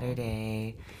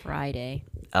Saturday. Friday.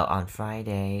 Oh, on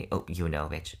Friday. Oh, you know,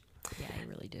 bitch. Yeah, I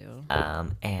really do.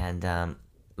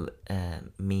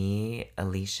 And me,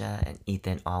 Alicia, and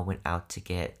Ethan all went out to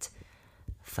get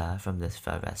pho from this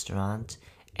pho restaurant,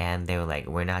 and they were like,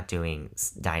 "We're not doing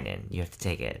dine-in. You have to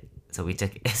take it." So we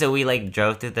took. So we like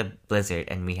drove through the blizzard,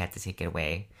 and we had to take it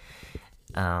away.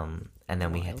 And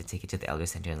then we had to take it to the elder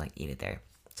center and like eat it there.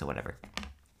 So whatever.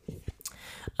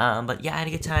 But yeah, I had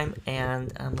a good time,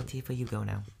 and Latifah, you go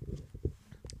now.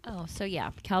 Oh, so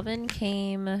yeah, Calvin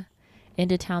came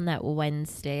into town that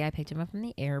Wednesday. I picked him up from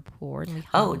the airport. And we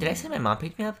Oh, hung did I out. say my mom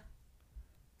picked me up?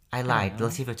 I lied. know.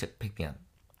 Latifah picked me up.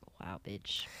 Wow,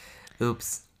 bitch.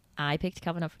 Oops. I picked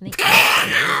Calvin up from the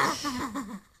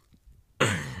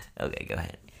airport. Okay, go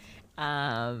ahead.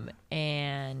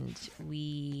 And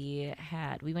we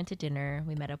went to dinner.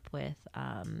 We met up with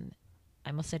I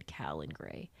almost said Cal and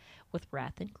Gray, with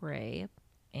Wrath and Gray,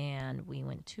 and we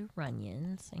went to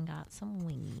Runyon's and got some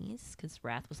wingies because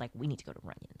Wrath was like, we need to go to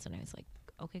Runyon's, and I was like,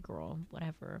 okay, girl,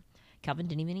 whatever. Calvin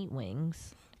didn't even eat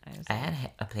wings. I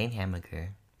had a plain hamburger.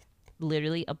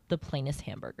 Literally the plainest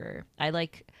hamburger. I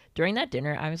like during that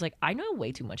dinner, I was like, I know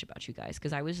way too much about you guys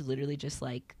because I was literally just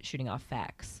like shooting off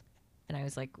facts, and I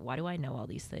was like, why do I know all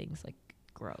these things? Like,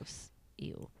 gross,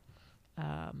 ew.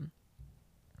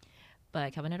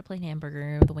 But Calvin had a plain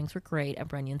hamburger. The wings were great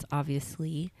at Runyon's,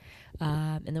 obviously.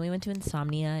 And then we went to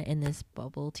Insomnia in this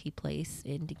bubble tea place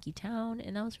in Dinkytown,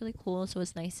 and that was really cool. So it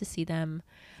was nice to see them.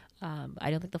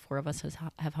 I don't think the four of us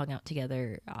have hung out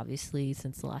together, obviously,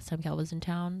 since the last time Cal was in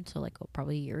town. So, like,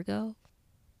 probably a year ago.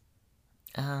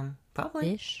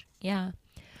 Probably. Ish. Yeah.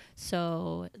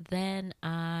 So then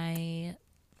and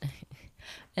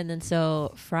then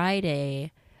so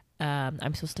Friday,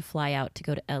 I'm supposed to fly out to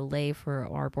go to LA for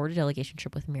our board delegation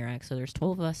trip with MIRAC. So there's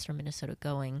 12 of us from Minnesota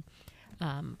going.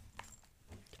 I'm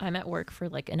at work for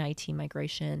like an IT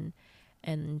migration,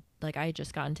 and like I had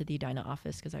just gotten to the Edina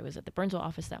office because I was at the Burnsville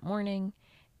office that morning,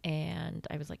 and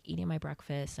I was like eating my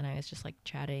breakfast, and I was just like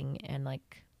chatting, and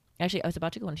like actually I was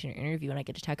about to go into an interview, and I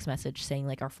get a text message saying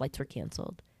like our flights were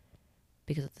canceled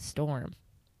because of the storm.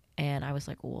 And I was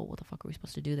like, well, what the fuck are we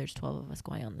supposed to do? There's 12 of us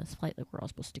going on this flight. Like, we're all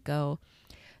supposed to go.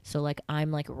 So, like,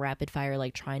 I'm, like, rapid fire,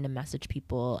 like, trying to message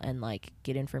people and, like,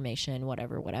 get information,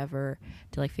 whatever,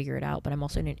 to, like, figure it out. But I'm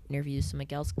also in an interview. So,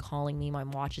 Miguel's calling me. My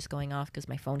watch is going off because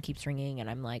my phone keeps ringing. And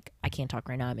I'm like, I can't talk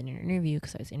right now. I'm in an interview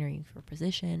because I was interviewing for a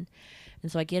position.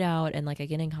 And so I get out and, like, I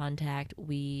get in contact.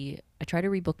 I try to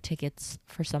rebook tickets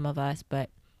for some of us. But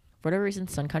for whatever reason,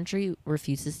 Sun Country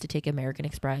refuses to take American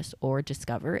Express or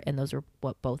Discover. And those are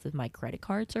what both of my credit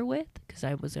cards are with, because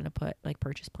I was going to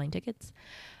purchase plane tickets.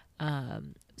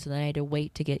 So then I had to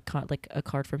wait to get a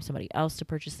card from somebody else to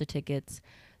purchase the tickets.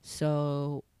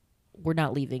 So we're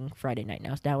not leaving Friday night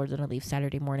now. Now we're going to leave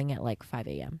Saturday morning at like 5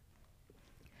 a.m.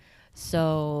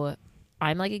 So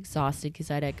I'm like exhausted because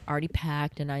I'd like already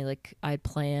packed, and I'd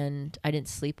planned. I didn't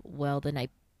sleep well the night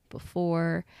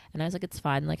before, and I was like, it's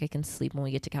fine. Like, I can sleep when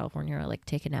we get to California, or like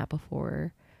take a nap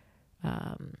before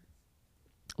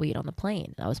we get on the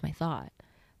plane. That was my thought.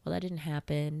 Well, that didn't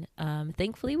happen.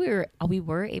 Thankfully, we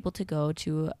were able to go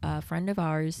to a friend of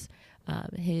ours.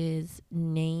 His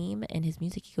name and his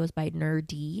music, he goes by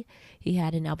Nerdy. He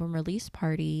had an album release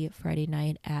party Friday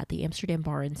night at the Amsterdam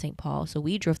Bar in St. Paul. So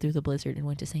we drove through the blizzard and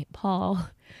went to St. Paul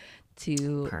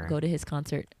to go to his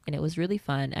concert, and it was really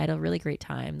fun. I had a really great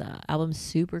time. The album's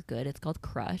super good. It's called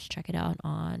Crush. Check it out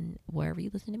on wherever you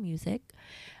listen to music.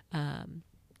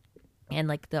 And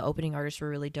like the opening artists were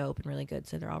really dope and really good,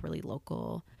 so they're all really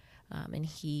local. And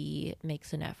he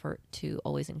makes an effort to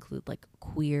always include like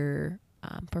queer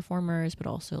performers, but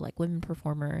also like women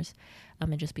performers,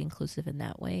 and just be inclusive in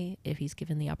that way if he's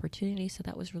given the opportunity. So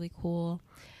that was really cool.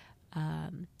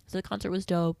 So the concert was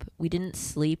dope. We didn't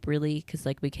sleep really because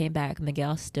like we came back.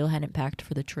 Miguel still hadn't packed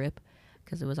for the trip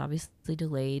because it was obviously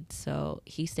delayed. So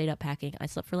he stayed up packing. I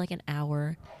slept for like an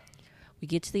hour. We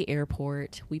get to the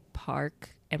airport. We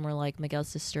park. And we're like, Miguel's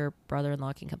sister,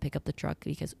 brother-in-law can come pick up the truck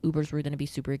because Ubers were going to be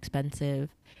super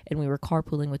expensive. And we were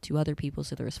carpooling with 2 other people,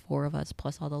 so there was 4 of us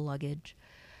plus all the luggage.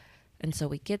 And so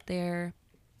we get there,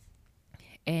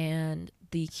 and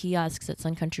the kiosks at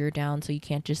Sun Country are down, so you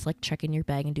can't just like check in your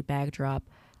bag and do bag drop.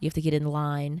 You have to get in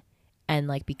line. And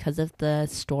like because of the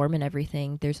storm and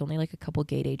everything, there's only like a couple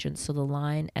gate agents. So the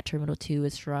line at Terminal 2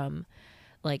 is from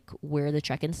like where the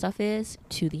check-in stuff is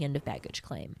to the end of baggage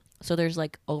claim. So there's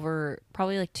like over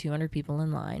probably like 200 people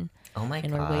in line. Oh my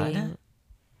God. We're waiting.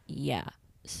 Yeah.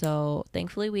 So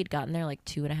thankfully we'd gotten there like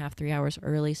 2.5, 3 hours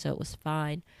early, so it was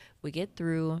fine. We get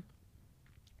through,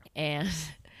 and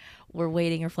we're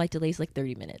waiting. Our flight delays like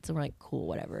 30 minutes, and we're like, cool,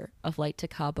 whatever. A flight to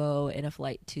Cabo and a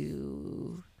flight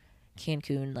to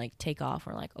Cancun like take off.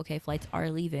 We're like, okay, flights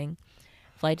are leaving.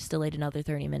 Flight's delayed another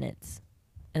 30 minutes,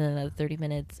 and then another 30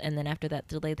 minutes, and then after that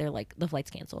delay, they're like, the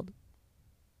flight's canceled.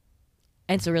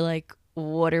 And so we're like,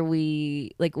 what are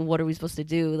we supposed to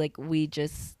do? Like, we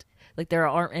just, like, there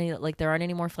aren't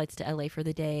any more flights to LA for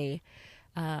the day.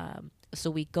 So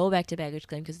we go back to baggage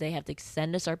claim because they have to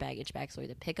send us our baggage back. So we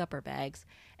have to pick up our bags.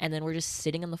 And then we're just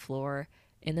sitting on the floor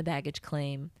in the baggage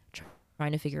claim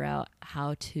trying to figure out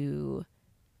how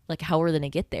we're going to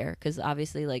get there. Because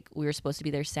obviously, like, we were supposed to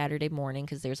be there Saturday morning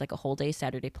because there's, like, a whole day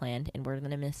Saturday planned. And we're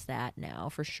going to miss that now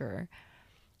for sure.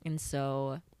 And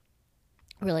so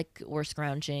we're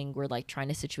scrounging. We're like trying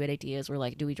to situate ideas. We're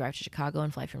like, do we drive to Chicago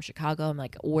and fly from Chicago? I'm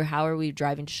like, how are we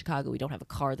driving to Chicago? We don't have a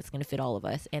car that's going to fit all of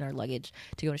us and our luggage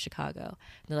to go to Chicago. And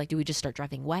they're like, do we just start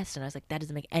driving west? And I was like, that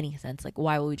doesn't make any sense. Like,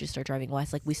 why would we just start driving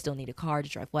west? Like, we still need a car to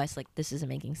drive west. Like, this isn't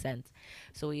making sense.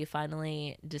 So we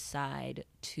finally decide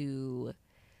to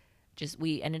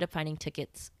we ended up finding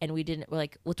tickets, and we're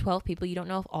like, with 12 people, you don't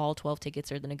know if all 12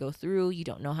 tickets are going to go through. You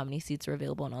don't know how many seats are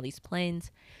available on all these planes.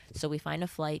 So we find a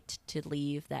flight to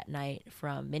leave that night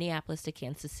from Minneapolis to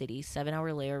Kansas City,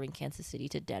 7-hour layover in Kansas City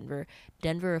to Denver.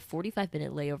 Denver, a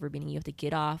 45-minute layover, meaning you have to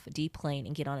get off, deplane,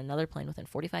 and get on another plane within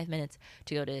 45 minutes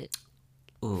to go to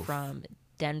from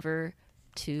Denver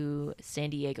to San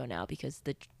Diego now, because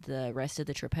the rest of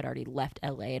the trip had already left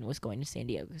LA and was going to San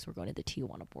Diego because we're going to the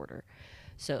Tijuana border.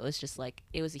 So it was just like,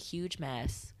 it was a huge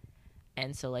mess.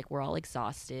 And so like, we're all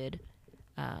exhausted.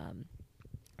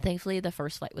 Thankfully the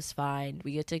first flight was fine.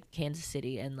 We get to Kansas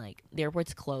City, and like the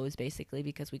airport's closed basically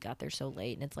because we got there so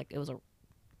late, and it's like, it was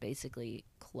basically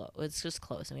close. It's just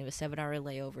close. And we have a 7-hour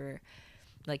layover.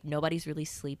 Like, nobody's really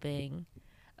sleeping.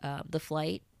 The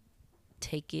flight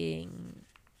taking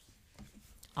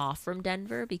off from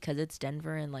Denver, because it's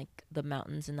Denver and like the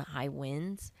mountains and the high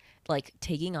winds, like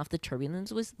taking off the turbulence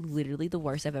was literally the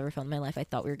worst I've ever felt in my life. I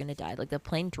thought we were gonna die. Like, the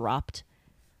plane dropped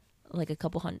like a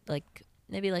couple hundred, like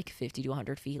maybe like 50 to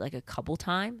 100 feet, like a couple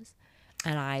times.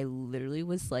 And I literally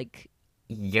was like,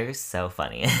 You're so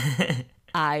funny.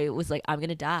 I was like, I'm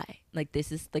gonna die.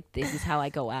 This is how I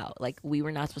go out. Like, we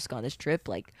were not supposed to go on this trip.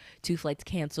 Like, 2 flights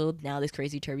canceled. Now this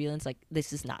crazy turbulence. Like,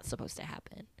 this is not supposed to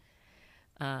happen.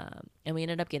 And we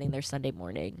ended up getting there Sunday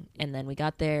morning, and then we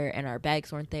got there and our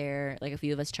bags weren't there. Like, a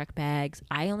few of us checked bags.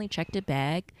 I only checked a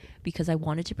bag because I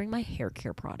wanted to bring my hair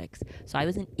care products. So I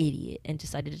was an idiot and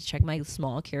decided to check my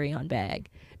small carry-on bag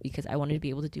because I wanted to be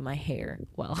able to do my hair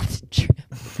while on the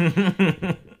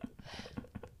trip.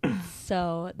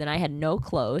 So then I had no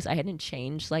clothes. I hadn't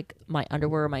changed like my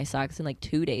underwear or my socks in like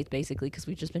 2 days basically because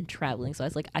we've just been traveling. So I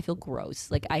was like, I feel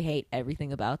gross. Like, I hate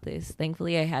everything about this.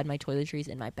 Thankfully, I had my toiletries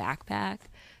in my backpack,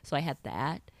 so I had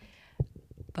that.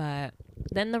 But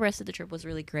then the rest of the trip was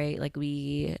really great. Like,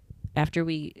 after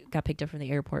we got picked up from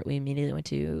the airport, we immediately went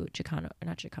to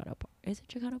not Chicano Park. Is it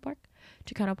Chicano Park?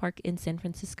 Chicano Park in San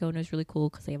Francisco, and it was really cool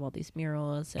because they have all these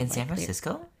murals. And In San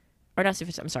Francisco? Or not San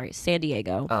Francisco, I'm sorry, San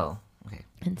Diego. Oh, okay.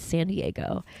 In San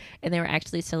Diego, and they were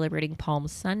actually celebrating Palm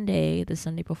Sunday, the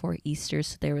Sunday before Easter.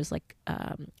 So there was like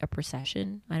a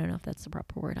procession. I don't know if that's the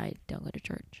proper word. I don't go to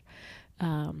church.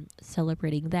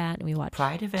 Celebrating that, and we watched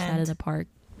Pride event that in the park.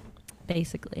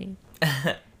 Basically,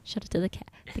 shout out to the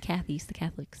Cathys, the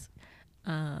Catholics.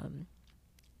 And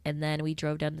then we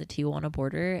drove down to the Tijuana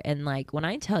border, and like, when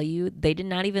I tell you, they did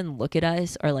not even look at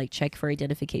us or like check for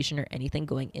identification or anything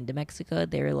going into Mexico.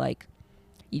 They were like,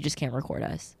 "You just can't record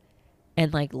us."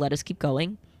 And like, let us keep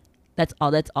going. That's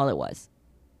all it was.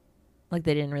 Like,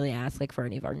 they didn't really ask like for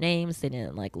any of our names. They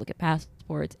didn't like look at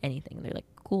passports, anything. They're like,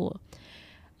 cool.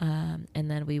 And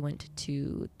then we went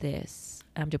to this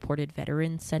deported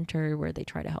veterans center where they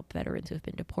try to help veterans who have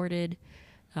been deported,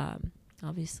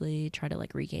 obviously try to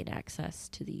like regain access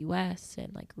to the US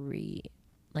and like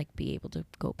be able to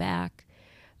go back.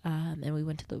 And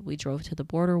we drove to the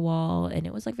border wall, and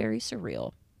it was like very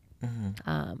surreal.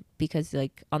 Because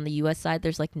like on the U.S. side,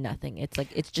 there's like nothing. It's like,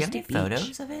 it's just do you a have any beach.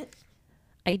 photos of it?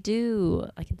 I do.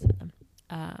 I can send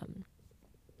them.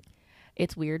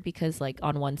 It's weird because like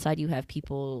on one side you have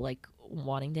people like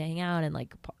wanting to hang out and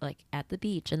like at the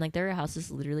beach, and like there are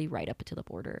houses literally right up to the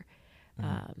border.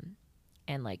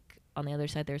 And like on the other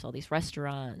side there's all these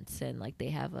restaurants, and like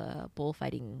they have a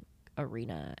bullfighting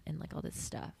arena and like all this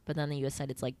stuff. But then on the U.S.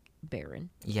 side it's like barren.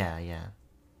 Yeah.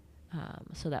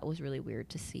 So that was really weird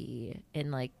to see.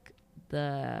 And like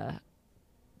the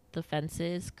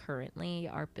fences currently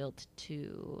are built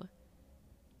to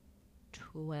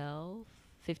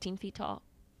 15 feet tall,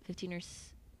 15 or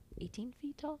 18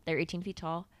 feet tall. They're 18 feet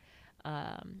tall.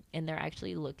 And they're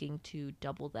actually looking to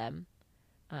double them.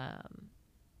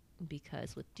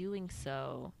 Because with doing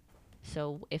so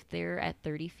if they're at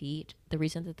 30 feet, the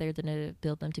reason that they're going to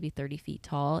build them to be 30 feet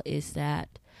tall is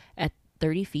that at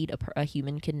 30 feet, a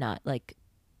human cannot like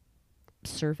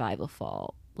survive a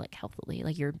fall like healthily.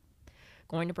 Like, you're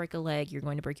going to break a leg, you're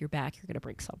going to break your back, you're going to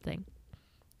break something.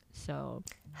 So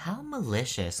how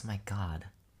malicious, my God.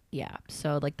 Yeah,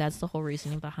 so like that's the whole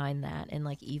reasoning behind that. And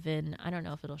like, even I don't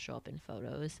know if it'll show up in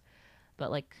photos, but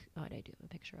like, I do have a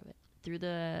picture of it. Through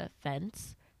the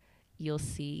fence, you'll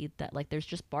see that like there's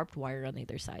just barbed wire on the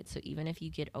other side. So even if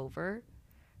you get over,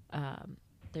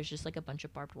 there's just like a bunch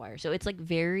of barbed wire. So it's like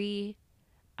very,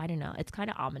 I don't know, it's kind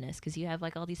of ominous because you have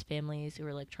like all these families who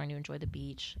are like trying to enjoy the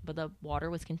beach, but the water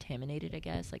was contaminated, I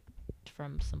guess, like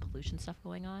from some pollution stuff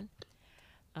going on.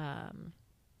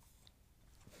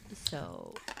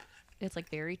 So it's like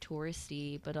very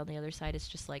touristy, but on the other side it's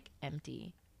just like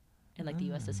empty, and like the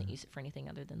U.S. doesn't use it for anything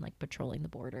other than like patrolling the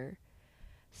border.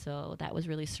 So that was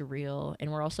really surreal. And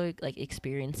we're also like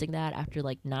experiencing that after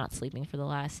like not sleeping for the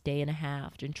last day and a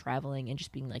half and traveling and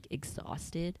just being like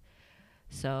exhausted.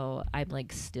 So I'm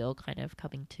like still kind of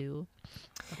coming to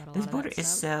about a lot This of border that is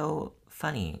stuff. so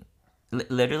funny.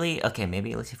 Literally, okay,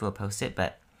 maybe let's see if we'll post it,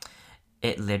 but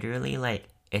it literally like,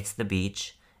 it's the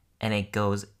beach and it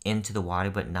goes into the water,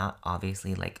 but not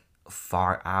obviously like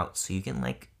far out, so you can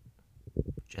like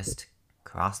just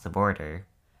cross the border.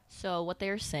 So what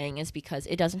they're saying is because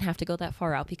it doesn't have to go that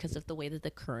far out because of the way that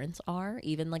the currents are.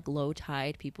 Even like low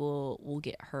tide, people will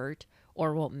get hurt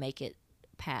or won't make it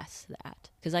past that.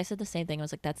 Because I said the same thing. I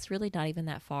was like, that's really not even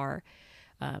that far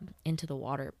into the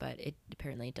water, but it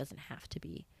apparently doesn't have to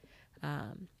be.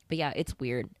 But yeah, it's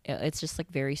weird. It's just like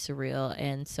very surreal.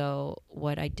 And so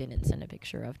what I didn't send a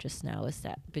picture of just now is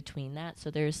that between that,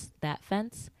 so there's that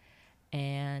fence,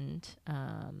 and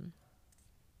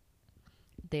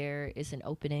there is an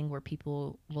opening where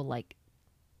people will like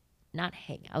not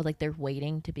hang out, like they're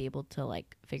waiting to be able to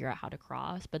like figure out how to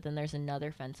cross. But then there's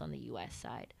another fence on the US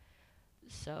side.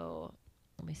 So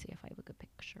let me see if I have a good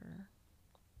picture.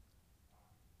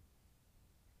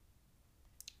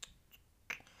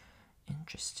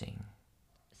 Interesting.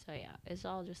 So yeah, it's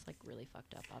all just like really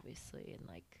fucked up, obviously, and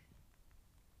like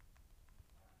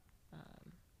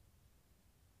um,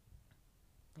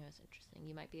 it was interesting.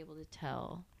 You might be able to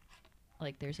tell,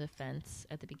 like, there's a fence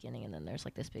at the beginning, and then there's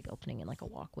like this big opening and like a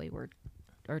walkway where,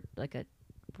 or like a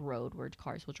road where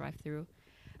cars will drive through.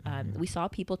 We saw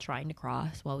people trying to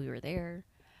cross while we were there,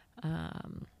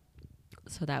 um,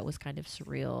 so that was kind of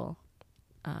surreal.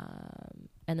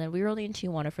 And then we were only in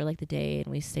Tijuana for like the day, and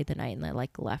we stayed the night and then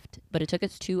like left. But it took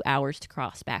us 2 hours to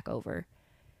cross back over,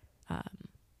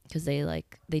 because they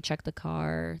checked the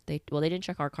car. They didn't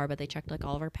check our car, but they checked like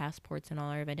all of our passports and all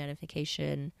our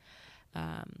identification.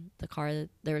 The car,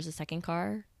 there was a second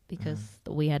car because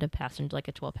we had a passenger, like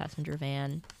a 12-passenger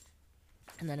van,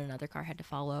 and then another car had to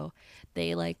follow.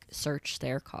 They like searched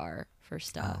their car for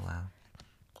stuff. Oh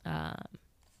wow.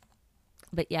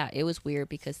 But yeah, it was weird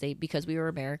because we were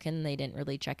American, they didn't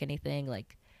really check anything.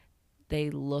 Like, they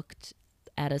looked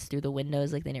at us through the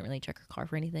windows, like they didn't really check our car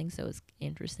for anything. So it was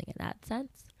interesting in that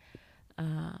sense.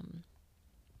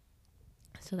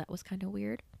 So that was kind of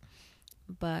weird.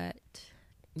 But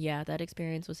yeah, that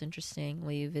experience was interesting.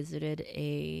 We visited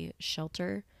a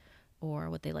shelter, or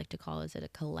what they like to call, is it a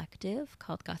collective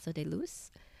called Casa de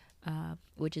Luz,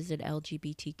 which is an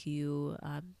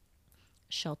LGBTQ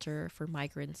shelter for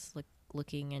migrants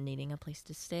looking and needing a place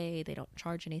to stay. They don't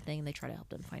charge anything. They try to help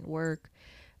them find work.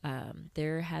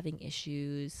 They're having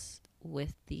issues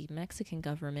with the Mexican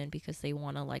government because they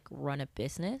want to like run a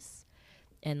business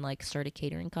and like start a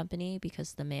catering company,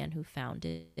 because the man who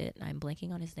founded it, I'm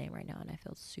blanking on his name right now and I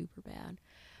feel super bad.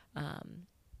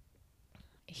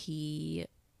 He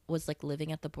was like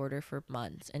living at the border for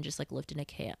months and just like lived in a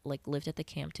camp, like lived at the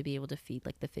camp to be able to feed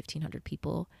like the 1,500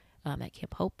 people at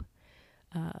Camp Hope.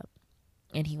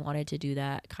 And he wanted to do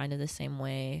that kind of the same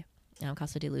way.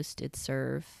 Casa de Luz did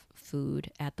serve food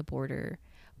at the border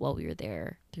while we were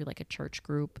there through like a church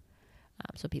group.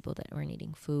 So people that were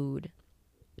needing food.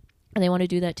 And they want to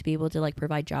do that to be able to like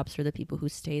provide jobs for the people who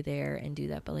stay there and do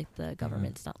that. But like the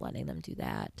government's not letting them do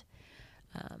that.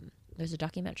 There's a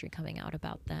documentary coming out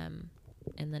about them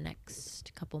in the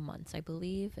next couple months, I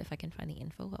believe. If I can find the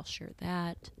info, I'll share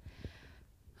that.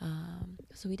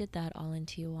 So we did that all in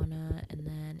Tijuana, and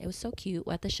then it was so cute.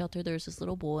 At the shelter, there was this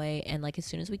little boy, and like as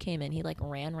soon as we came in, he like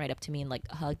ran right up to me and like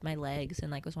hugged my legs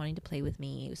and like was wanting to play with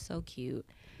me. It was so cute.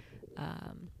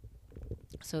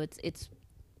 So it's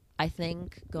I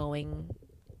think going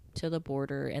to the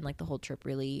border and like the whole trip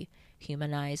really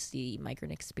humanized the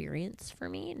migrant experience for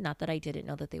me. Not that I didn't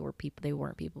know that they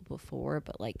weren't people before,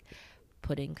 but like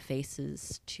putting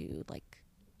faces to like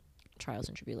trials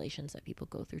and tribulations that people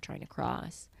go through trying to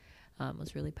cross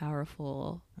was really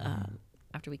powerful.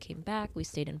 After we came back, we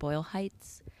stayed in Boyle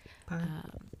Heights,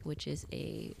 which is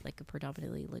a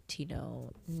predominantly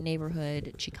Latino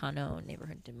neighborhood, Chicano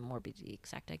neighborhood, to more be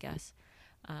exact, I guess.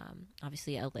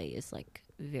 Obviously, LA is like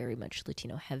very much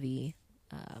Latino heavy,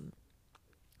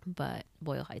 but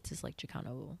Boyle Heights is like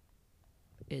Chicano,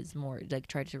 is more like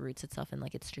tried to roots itself in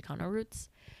like its Chicano roots.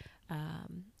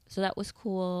 So that was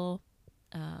cool.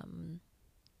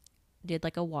 Did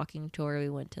like a walking tour. We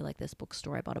went to like this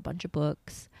bookstore. I bought a bunch of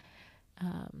books.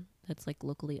 That's like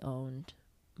locally owned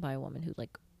by a woman who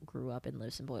like grew up and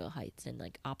lives in Boyle Heights and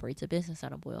like operates a business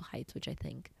out of Boyle Heights, which I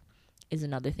think is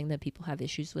another thing that people have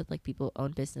issues with. Like, people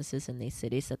own businesses in these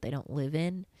cities that they don't live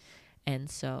in, and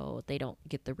so they don't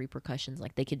get the repercussions.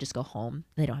 Like, they could just go home.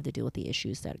 They don't have to deal with the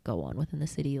issues that go on within the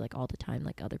city like all the time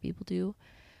like other people do.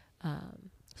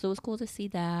 So it was cool to see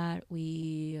that.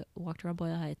 We walked around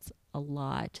Boyle Heights a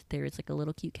lot. There's like a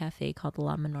little cute cafe called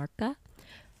La Monarca,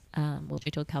 which I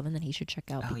told Calvin that he should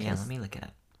check out. Oh yeah, let me look it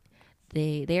up.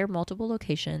 They are multiple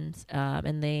locations,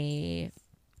 and they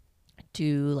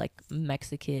do like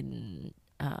Mexican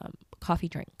coffee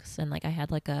drinks. And like I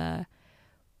had like a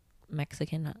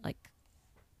Mexican like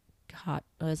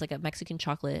it was like a Mexican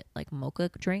chocolate like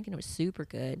mocha drink, and it was super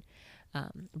good.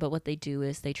 But what they do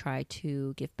is they try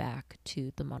to give back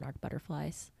to the monarch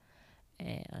butterflies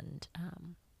and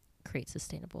create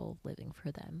sustainable living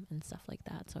for them and stuff like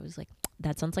that. So I was like,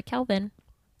 that sounds like Calvin.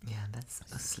 Yeah, that's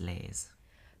a slays.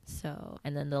 So,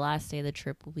 and then the last day of the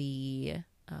trip, we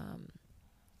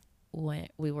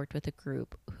worked with a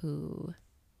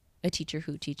teacher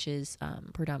who teaches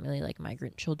predominantly like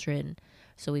migrant children.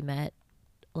 So we met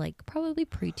like probably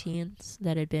preteens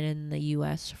that had been in the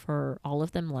U.S. for all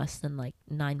of them less than like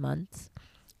 9 months.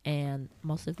 And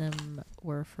most of them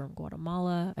were from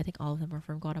Guatemala. I think all of them were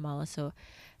from Guatemala. So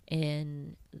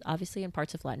obviously in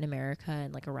parts of Latin America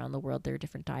and like around the world, there are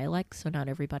different dialects. So not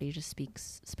everybody just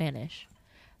speaks Spanish.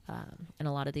 And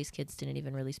a lot of these kids didn't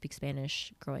even really speak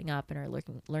Spanish growing up and are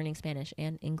learning Spanish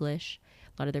and English.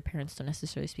 A lot of their parents don't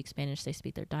necessarily speak Spanish. They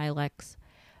speak their dialects.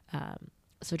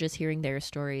 So just hearing their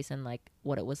stories and like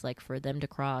what it was like for them to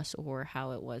cross or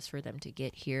how it was for them to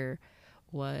get here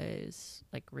was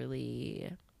like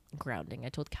really grounding. I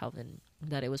told Calvin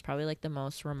that it was probably like the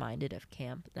most reminded of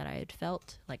camp that I had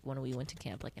felt like when we went to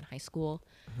camp like in high school.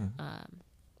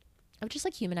 Of just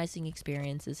like humanizing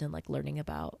experiences and like learning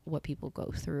about what people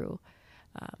go through.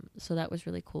 So that was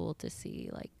really cool to see,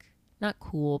 like not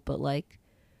cool but like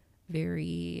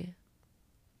very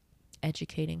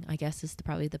educating, I guess is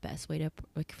probably the best way to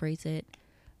like phrase it,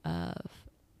 of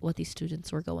what these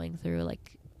students were going through.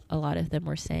 Like a lot of them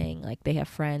were saying like they have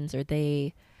friends or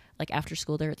they like after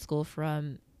school they're at school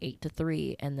from 8 to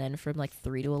 3 and then from like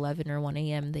 3 to 11 or 1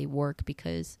 a.m. they work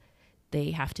because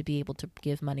they have to be able to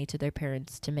give money to their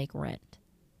parents to make rent.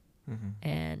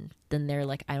 And then they're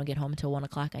like, I don't get home until 1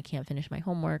 o'clock. I can't finish my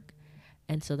homework.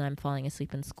 And so then I'm falling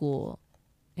asleep in school.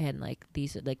 And like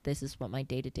these are like, this is what my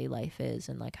day-to-day life is.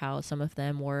 And like how some of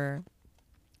them were,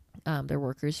 their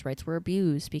workers' rights were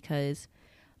abused because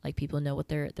like people know what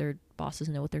their bosses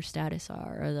know what their status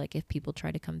are. Or like if people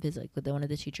try to come visit, like one of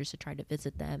the teachers had tried to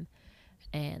visit them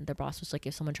and their boss was like,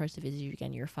 if someone tries to visit you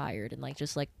again, you're fired. And like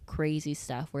just like crazy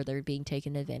stuff where they're being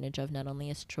taken advantage of, not only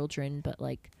as children but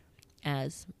like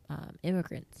as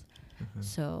immigrants.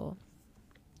 So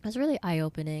it was really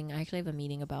eye-opening. I actually have a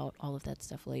meeting about all of that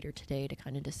stuff later today to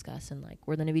kind of discuss, and like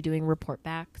we're going to be doing report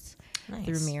backs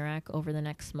through MIRAC over the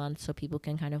next month so people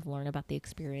can kind of learn about the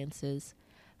experiences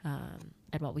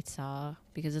and what we saw,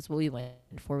 because it's what we went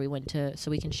for. We went to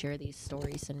so we can share these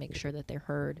stories and make sure that they're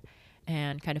heard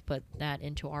and kind of put that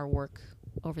into our work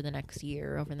over the next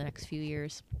year, over the next few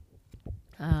years.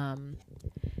 And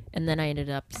then I ended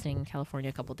up staying in California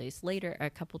a couple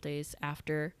days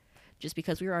after, just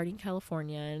because we were already in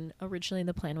California. And originally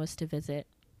the plan was to visit,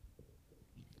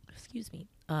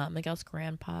 Miguel's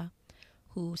grandpa,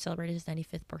 who celebrated his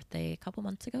 95th birthday a couple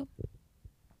months ago.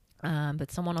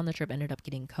 But someone on the trip ended up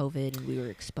getting COVID and we were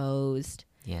exposed.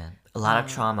 Yeah. A lot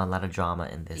of trauma, a lot of drama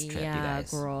in this trip, you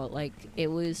guys. Yeah, girl. Like, it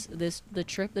was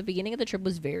the beginning of the trip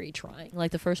was very trying.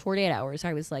 Like, the first 48 hours,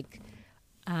 I was like,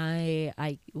 I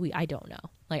don't know.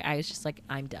 Like, I was just like,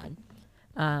 I'm done.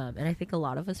 And I think a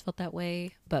lot of us felt that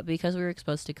way. But because we were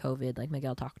exposed to COVID, like,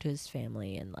 Miguel talked to his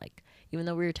family. And, like, even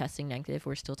though we were testing negative,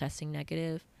 we're still testing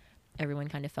negative. Everyone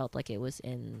kind of felt like it was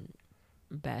in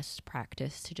best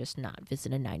practice to just not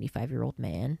visit a 95-year-old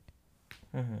man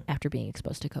after being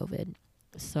exposed to COVID.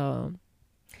 So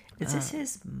is this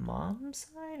his mom's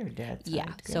side or dad's side?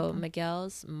 Yeah, so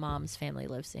Miguel's mom's family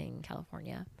lives in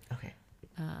California. Okay.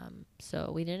 So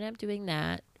we didn't end up doing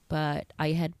that, but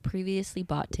I had previously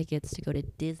bought tickets to go to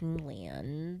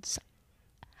Disneyland.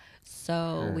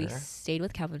 So we stayed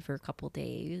with Calvin for a couple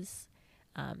days.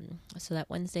 So that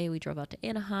Wednesday we drove out to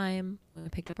Anaheim. We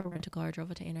picked up a rental car,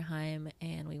 drove out to Anaheim,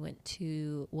 and we went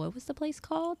to, what was the place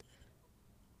called?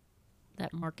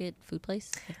 That market food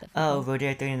place?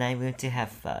 Rodeo 39. We went to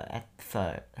have pho at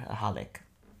Pho-holic.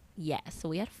 Yeah, so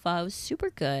we had pho. It was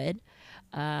super good.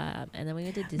 And then we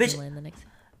went to Disneyland the next.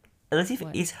 Let's see if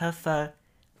it's her pho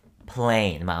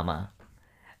plain, mama.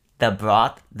 The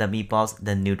broth, the meatballs,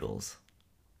 the noodles.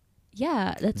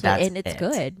 Yeah, that's right, and it's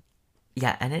good.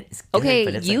 Yeah, and it's good. Okay,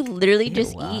 but it's you like, literally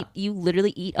just eat. You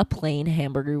literally eat a plain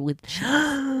hamburger with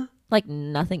cheese, like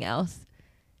nothing else.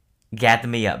 Gather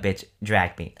me up, bitch.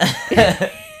 Drag me.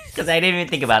 Because I didn't even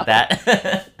think about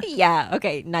that. Yeah,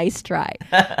 okay, nice try.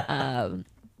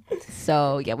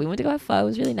 So, yeah, we went to go have pho. It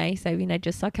was really nice. I mean, I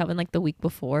just saw Calvin like the week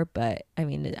before, but I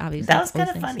mean, obviously. That was kind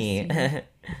of funny.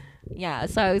 Yeah,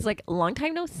 so I was like, long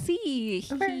time no see.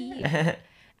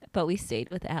 But we stayed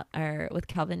with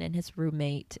Calvin and his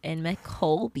roommate and met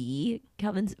Colby,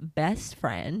 Calvin's best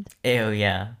friend. Ew,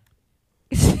 yeah.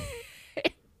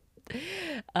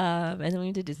 And then we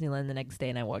went to Disneyland the next day,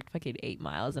 and I walked fucking 8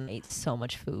 miles and ate so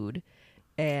much food.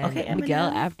 And Miguel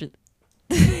after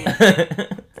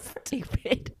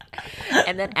stupid.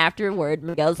 And then afterward,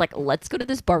 Miguel's like, "Let's go to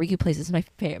this barbecue place. It's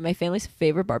my family's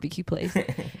favorite barbecue place."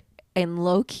 And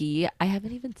low key, I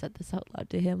haven't even said this out loud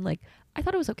to him. Like, I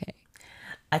thought it was okay.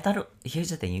 Here's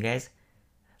the thing, you guys.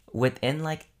 Within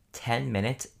like 10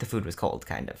 minutes, the food was cold,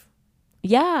 kind of.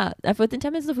 Yeah, within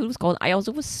 10 minutes the food was cold. I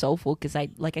also was so full because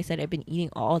like I said, I've been eating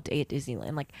all day at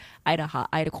Disneyland. Like, I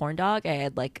had a corn dog. I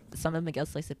had like some of Miguel's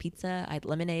slice of pizza. I had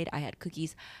lemonade. I had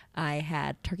cookies. I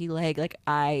had turkey leg. Like,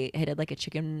 I had like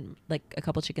a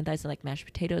couple chicken thighs and like mashed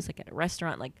potatoes. Like at a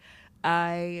restaurant. Like,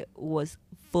 I was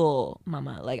full,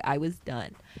 mama. Like, I was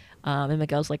done. And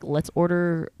Miguel's like, "Let's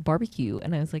order barbecue,"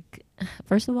 and I was like,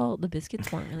 first of all, the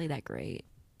biscuits weren't really that great.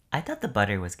 I thought the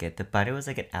butter was good. The butter was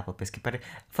like an apple biscuit butter.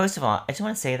 First of all, I just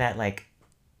want to say that like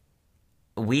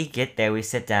we get there, we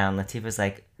sit down. Latifah's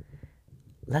like,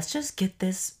 let's just get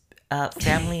this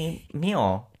family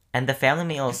meal, and the family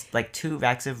meal is like 2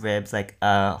 racks of ribs, like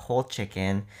a whole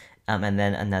chicken, and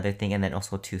then another thing, and then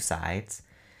also 2 sides.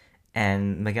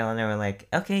 And Miguel and I were like,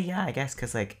 okay, yeah, I guess,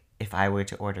 because like if I were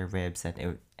to order ribs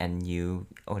and you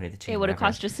ordered the chicken, It would have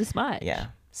whatever, cost just as much. yeah.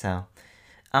 So,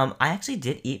 I actually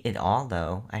did eat it all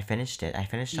though. I finished it. I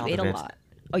finished You all ate the a ribs. lot.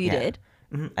 Oh, you Yeah. did?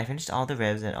 I finished all the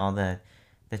ribs and all the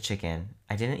chicken.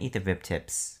 I didn't eat the rib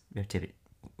tips. The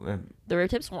rib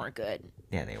tips weren't good.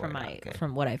 Yeah, they were not good.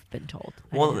 From what I've been told.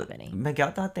 I Well, didn't have any.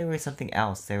 Miguel thought they were something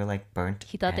else. They were like burnt.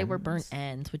 He thought they were ends. burnt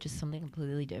ends, which is something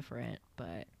completely different.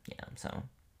 But Yeah, so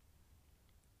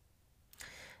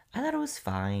I thought it was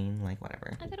fine. Like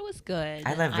whatever. I thought it was good.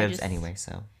 I love ribs anyway,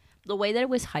 so. The way that it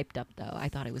was hyped up, though, I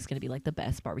thought it was going to be like the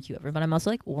best barbecue ever. But I'm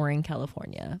also like, we're in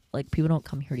California. Like, people don't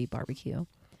come here to eat barbecue.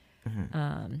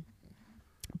 Mm-hmm.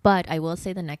 But I will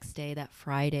say the next day, that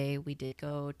Friday, we did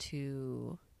go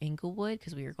to Inglewood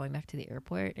because we were going back to the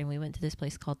airport, and we went to this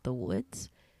place called The Woods,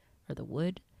 or The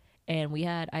Wood, and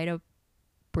I had a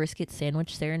brisket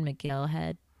sandwich there, and Miguel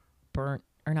had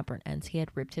not burnt ends, he had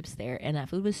rib tips there, and that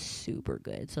food was super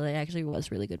good. So it actually was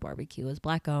really good barbecue. It was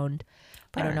black owned.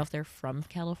 I don't know if they're from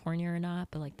California or not,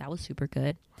 but like that was super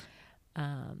good.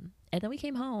 And then we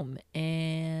came home,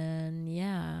 and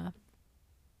yeah.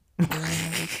 4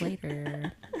 weeks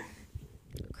later.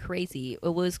 Crazy. It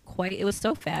was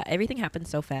so fast. Everything happened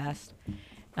so fast.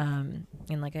 And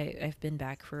like I've been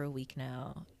back for a week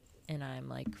now, and I'm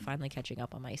like finally catching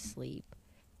up on my sleep.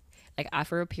 Like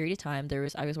for a period of time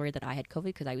I was worried that I had COVID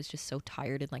because I was just so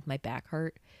tired and like my back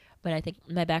hurt. But I think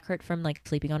my back hurt from like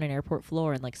sleeping on an airport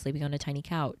floor and like sleeping on a tiny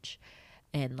couch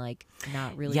and like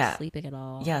not really sleeping at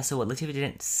all. Yeah, so what Latifah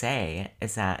didn't say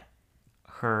is that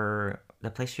the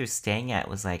place she was staying at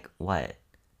was like what?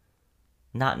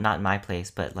 Not my place,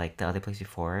 but like the other place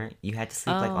before. You had to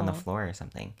sleep like on the floor or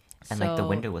something, and like the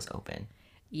window was open.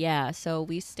 Yeah, so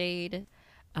we stayed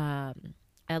at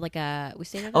like we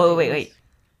stayed at Oh wait.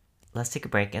 Let's take a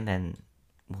break and then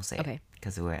we'll say okay, it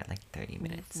because we're at like 30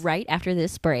 minutes. Right after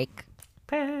this break.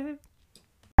 All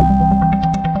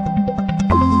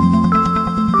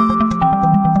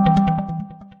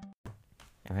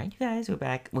right, you guys, we're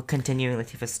back. We're continuing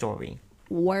Latifah's story.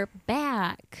 We're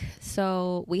back.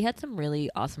 So we had some really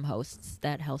awesome hosts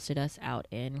that hosted us out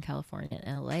in California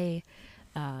and LA.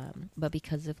 But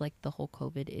because of like the whole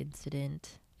COVID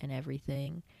incident and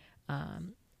everything,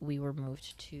 we were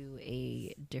moved to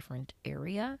a different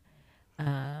area,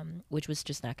 which was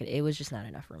just not good. It was just not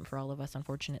enough room for all of us,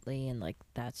 unfortunately. And like,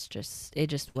 that's just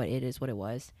what it is, what it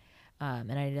was. And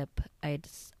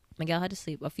Miguel had to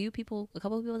sleep. A couple of people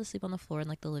had to sleep on the floor in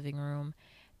like the living room.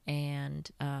 And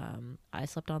I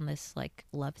slept on this like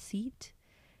love seat,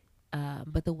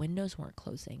 but the windows weren't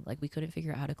closing. Like we couldn't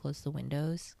figure out how to close the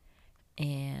windows,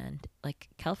 and like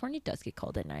California does get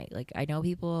cold at night. Like I know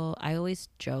people. I always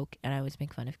joke and I always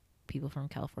make fun of people from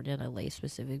California and LA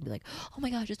specifically. Be like, oh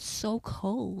my gosh, it's so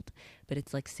cold, but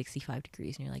it's like 65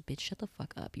 degrees, and you're like, bitch, shut the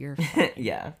fuck up. You're fine.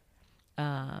 Yeah.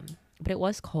 But it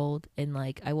was cold, and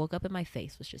like I woke up and my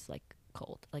face was just like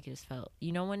cold. Like it just felt,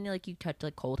 when like you touch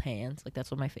like cold hands, like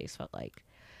that's what my face felt like.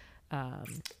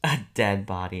 A dead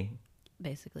body,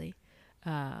 basically.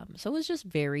 So it was just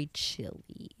very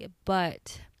chilly,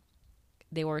 but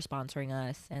they were sponsoring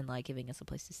us and like giving us a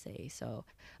place to stay. So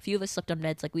a few of us slept on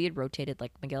beds. Like we had rotated.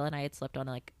 Like Miguel and I had slept on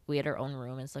like we had our own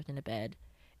room and slept in a bed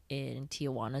in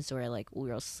Tijuana, so like we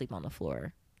were all sleep on the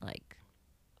floor like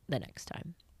the next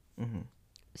time. Mm-hmm.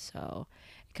 So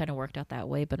it kind of worked out that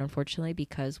way. But unfortunately,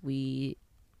 because we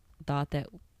thought that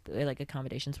like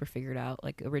accommodations were figured out,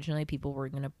 like originally people were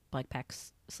gonna like pack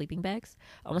sleeping bags.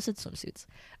 I almost said swimsuits.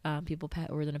 People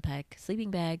were gonna pack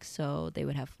sleeping bags so they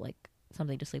would have like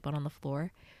something to sleep on the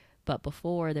floor. But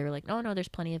before they were like, no, there's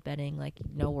plenty of bedding. Like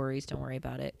no worries, don't worry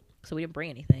about it. So we didn't bring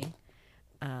anything.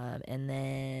 And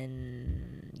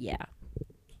then yeah.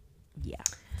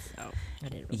 So I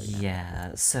didn't really know.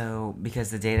 Yeah. So because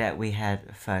the day that we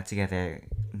had fun together,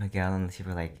 Miguel and Latifah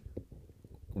were like,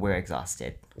 we're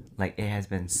exhausted. Like it has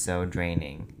been so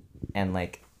draining, and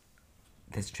like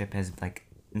this trip has like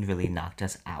really knocked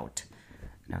us out.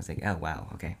 And I was like, oh wow,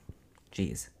 okay,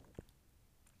 jeez.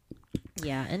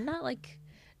 Yeah, and not like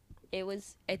it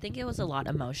was. I think it was a lot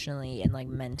emotionally and like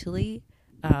mentally,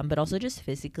 but also just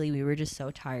physically. We were just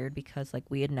so tired because like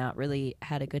we had not really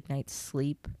had a good night's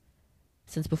sleep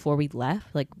since before we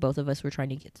left. Like both of us were trying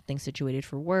to get things situated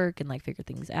for work and like figure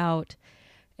things out.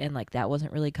 And like that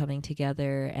wasn't really coming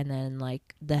together, and then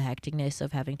like the hecticness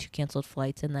of having 2 canceled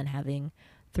flights and then having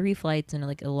 3 flights and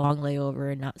like a long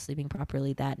layover and not sleeping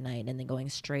properly that night and then going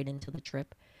straight into the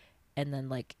trip. And then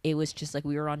like it was just like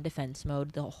we were on defense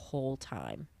mode the whole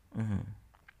time,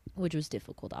 which was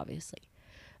difficult, obviously.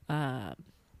 Um,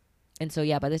 and so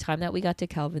yeah, by the time that we got to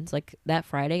Calvin's like that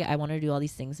Friday, I wanted to do all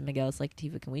these things, and Miguel's like,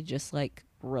 Tifa, can we just like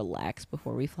relax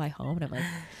before we fly home? And I'm like,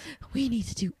 we need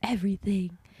to do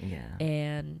everything. Yeah.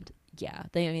 And yeah,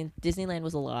 I mean, Disneyland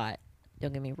was a lot.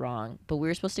 Don't get me wrong, but we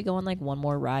were supposed to go on like one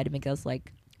more ride, and Miguel's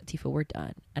like, Tifa, we're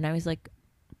done. And I was like,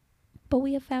 but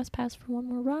we have fast pass for one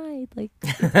more ride. Like,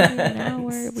 it's only an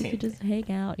hour. We could just hang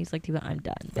out. And he's like, Tifa, I'm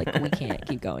done. Like, we can't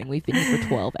keep going. We've been here for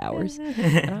 12 hours.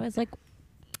 And I was like,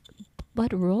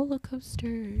 but roller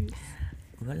coasters.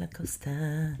 Roller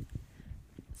coaster.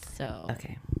 So,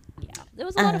 Okay. yeah. It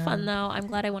was a lot of fun, though. I'm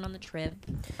glad I went on the trip.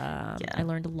 Yeah. I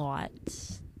learned a lot.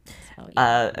 So,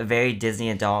 yeah. A very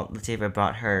Disney adult, Latifa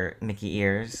brought her Mickey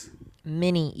ears.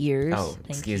 Mini ears. Oh,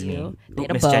 Thank excuse you. me. They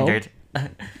had a bow. Misgendered.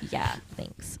 Yeah,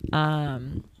 thanks. I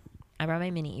brought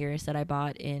my mini ears that I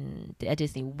bought at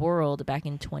Disney World back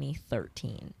in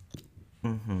 2013.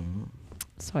 Mm-hmm.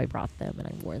 So I brought them and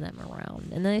I wore them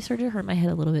around. And then they started to hurt my head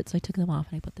a little bit, so I took them off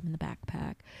and I put them in the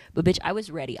backpack. But bitch, I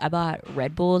was ready. I bought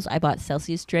Red Bulls. I bought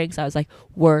Celsius drinks. I was like,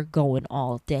 we're going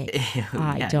all day.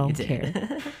 I don't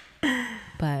care.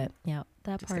 But yeah,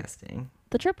 that Disgusting. part.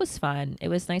 The trip was fun. It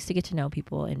was nice to get to know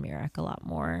people in MIRAC a lot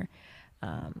more.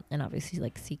 And obviously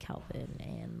like see Calvin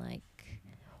and like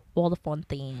all the fun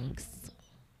things.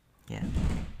 Yeah.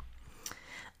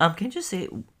 Can you just say,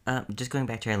 just going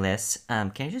back to our list,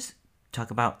 can you just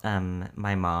talk about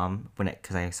my mom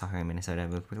because I saw her in Minnesota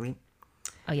really quickly?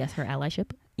 Oh yes, her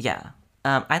allyship. Yeah.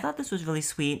 I thought this was really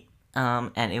sweet.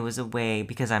 And it was a way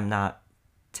because I'm not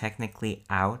technically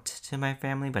out to my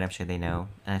family, but I'm sure they know,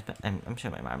 and I'm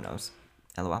sure my mom knows.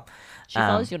 LOL. She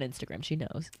follows you on Instagram. She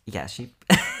knows. Yeah, she.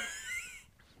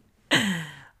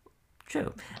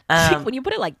 True. When you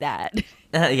put it like that.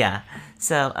 Yeah.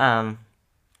 So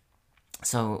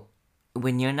so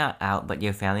when you're not out, but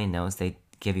your family knows, they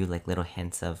give you like little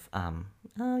hints of oh,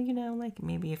 like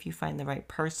maybe if you find the right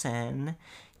person,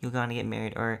 you're gonna get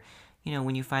married, or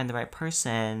when you find the right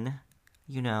person,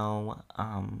 you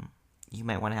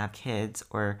might want to have kids,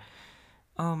 or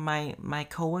oh, my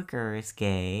coworker is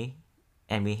gay,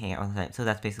 and we hang out all the time. So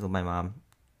that's basically what my mom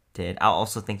did. I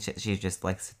also think she just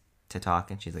likes to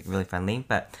talk, and she's like really friendly.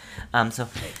 But so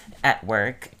at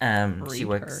work, she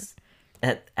works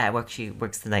at work. She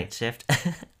works the night shift.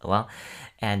 Well,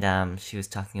 and she was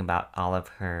talking about all of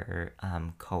her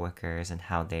coworkers and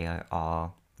how they are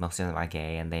all, most of them are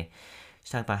gay, and she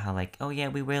talked about how like, oh yeah,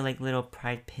 we wear like little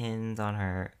pride pins on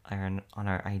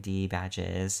our ID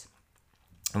badges,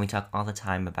 and we talk all the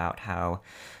time about how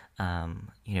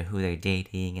who they're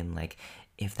dating and like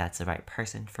if that's the right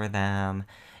person for them.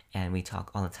 And we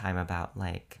talk all the time about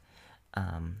like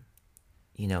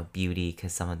beauty,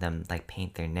 because some of them like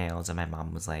paint their nails, and my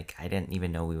mom was like, I didn't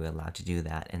even know we were allowed to do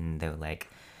that, and they were like,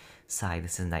 Sai,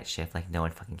 this is night shift, like no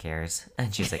one fucking cares.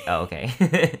 And she's like, oh,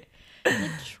 okay.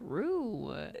 Like,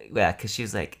 true. Yeah, because she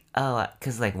was like, oh,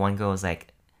 because like one girl was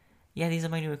like, yeah, these are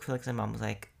my new acrylics, and mom was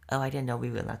like, oh, I didn't know we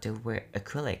were allowed to wear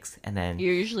acrylics. And then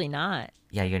You're usually not.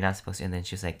 Yeah, you're not supposed to. And then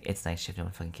she was like, it's night shift, no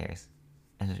one fucking cares.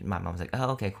 And my mom was like,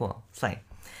 oh, okay, cool, slay.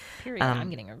 Period. I'm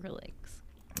getting acrylics.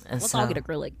 And Let's all get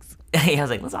acrylics. Yeah, I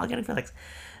was like, let's all get acrylics.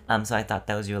 So I thought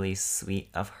that was really sweet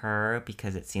of her,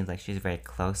 because it seems like she's very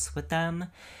close with them.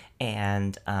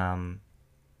 And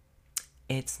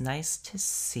it's nice to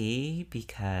see,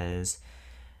 because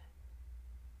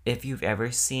if you've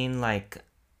ever seen, like,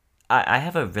 I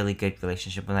have a really good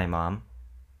relationship with my mom,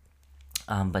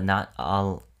 but not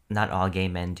all gay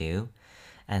men do.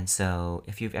 And so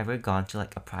if you've ever gone to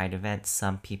like a pride event,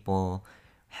 some people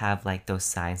have like those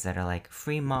signs that are like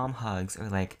free mom hugs, or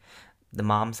like the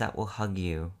moms that will hug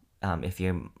you if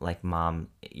you're like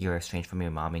you're estranged from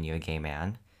your mom and you're a gay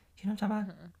man. You know what I'm talking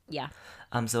about? Yeah.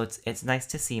 So it's nice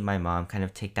to see my mom kind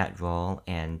of take that role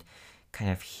and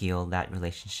kind of heal that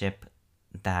relationship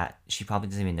that she probably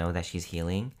doesn't even know that she's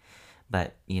healing.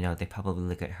 But, they probably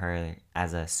look at her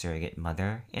as a surrogate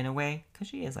mother in a way, because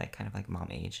she is like kind of like mom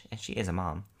age, and she is a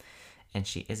mom, and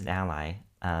she is an ally.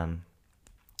 So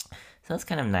it's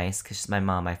kind of nice, because my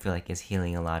mom, I feel like, is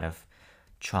healing a lot of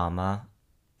trauma,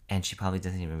 and she probably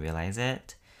doesn't even realize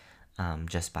it,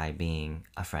 just by being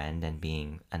a friend and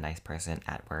being a nice person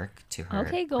at work to her.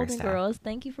 Okay, Golden staff. Girls,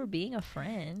 thank you for being a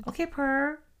friend. Okay,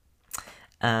 purr.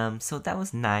 So that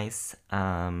was nice.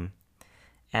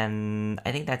 And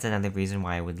I think that's another reason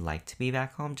why I would like to be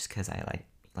back home, just because I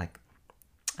like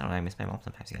I don't know, I miss my mom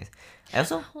sometimes, you guys. I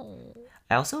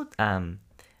also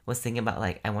was thinking about,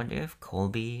 like, I wonder if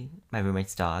Colby, my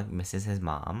roommate's dog, misses his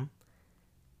mom,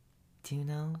 Do you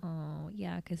know? Oh,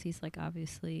 yeah, because he's like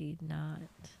obviously not.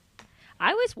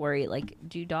 I was worried, like,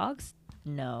 do dogs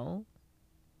know?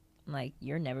 Like,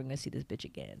 you're never gonna see this bitch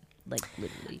again. Like,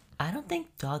 literally. I don't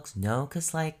think dogs know,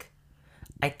 cause like,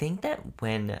 I think that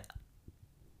when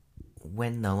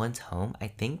no one's home, I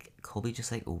think Colby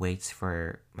just like waits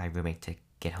for my roommate to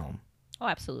get home. Oh,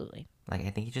 absolutely. Like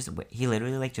I think he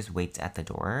literally like just waits at the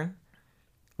door.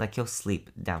 Like he'll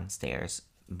sleep downstairs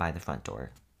by the front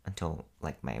door until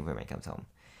like my roommate comes home.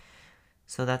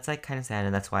 So that's like kind of sad,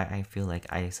 and that's why I feel like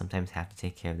I sometimes have to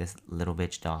take care of this little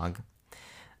bitch dog.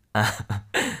 But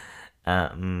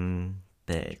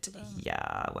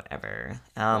yeah, whatever.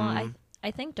 Well, I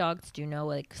think dogs do know,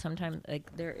 like, sometimes,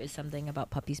 like, there is something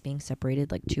about puppies being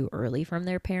separated, like, too early from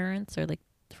their parents or, like,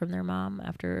 from their mom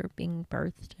after being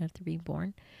birthed, after being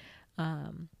born.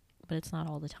 But it's not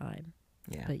all the time.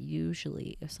 Yeah. But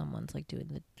usually, if someone's, like, doing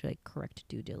the, like, correct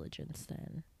due diligence,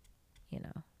 then, you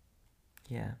know.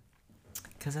 Yeah.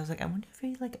 Because I was like, I wonder if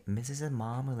he, like, misses his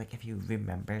mom or, like, if he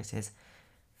remembers his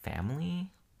family.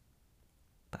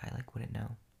 But I, like, wouldn't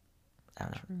know. I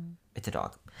don't know. True. It's a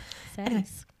dog. Sad. Anyway.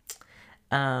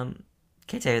 Can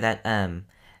I tell you that,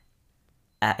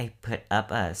 I put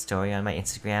up a story on my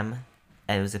Instagram.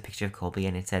 And it was a picture of Colby,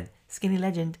 and it said, Skinny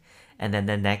Legend. And then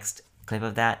the next clip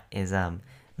of that is,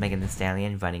 Megan Thee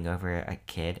Stallion running over a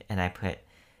kid. And I put,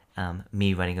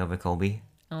 me running over Colby.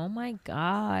 Oh my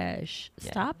gosh.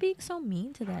 Yeah. Stop being so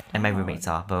mean to that dog. And my roommate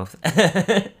saw both.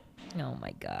 Oh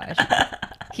my gosh.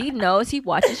 He knows, he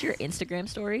watches your Instagram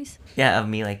stories. Yeah, of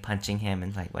me like punching him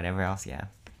and like whatever else, yeah.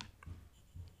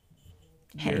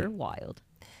 You're wild.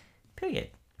 Period.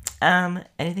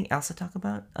 Anything else to talk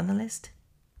about on the list?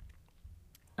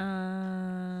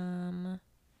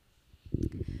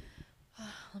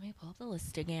 Let me pull up the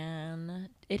list again.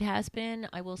 It has been,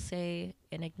 I will say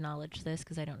and acknowledge this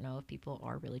because I don't know if people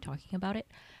are really talking about it.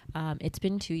 It's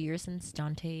been 2 years since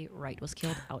Dante Wright was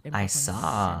killed out in Brooklyn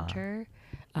Center.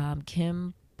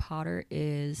 Kim Potter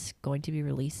is going to be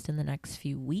released in the next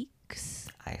few weeks.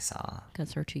 I saw.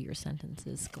 Because her 2-year sentence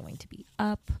is going to be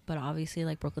up. But obviously,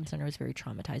 like, Brooklyn Center was very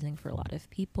traumatizing for a lot of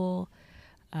people.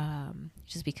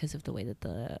 Just because of the way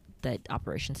that that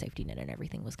Operation Safety Net and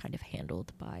everything was kind of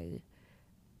handled by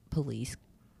police,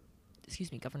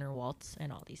 Governor Waltz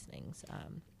and all these things.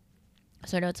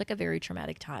 So I know it's like a very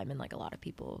traumatic time, and like a lot of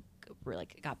people were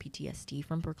like got PTSD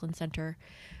from Brooklyn Center.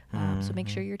 So make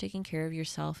sure you're taking care of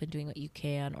yourself and doing what you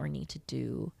can or need to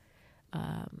do,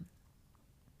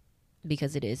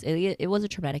 because it was a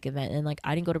traumatic event. And like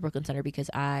I didn't go to Brooklyn Center because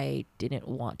I didn't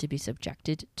want to be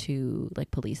subjected to like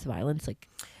police violence. Like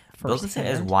Brooklyn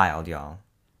Center is wild, y'all.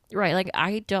 Right? Like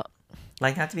I don't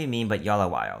like not to be mean, but y'all are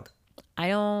wild. I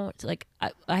don't like.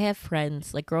 I have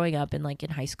friends like growing up and like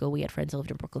in high school. We had friends that lived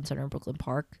in Brooklyn Center and Brooklyn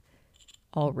Park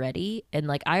already, and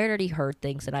like I had already heard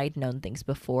things and I'd known things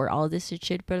before all of this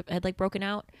shit had like broken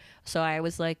out. So I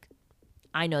was like,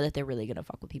 I know that they're really gonna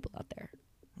fuck with people out there,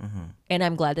 and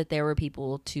I'm glad that there were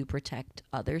people to protect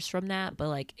others from that. But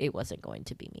like, it wasn't going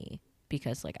to be me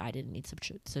because like I didn't need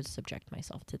to subject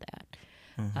myself to that.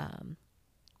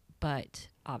 But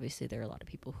obviously there are a lot of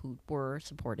people who were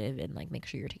supportive and like make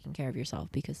sure you're taking care of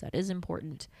yourself because that is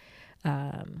important.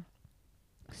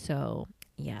 So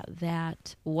yeah,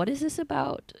 what is this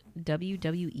about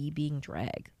WWE being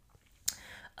drag?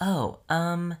 Oh,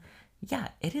 yeah,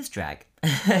 it is drag.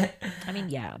 I mean,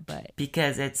 yeah, but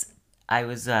because I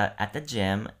was at the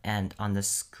gym and on the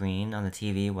screen on the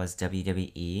TV was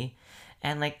WWE,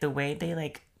 and like the way they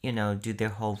like, you know, do their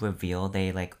whole reveal,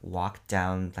 they like walk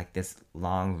down like this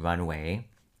long runway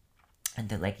and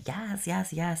they're like, yes,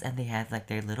 yes, yes, and they have like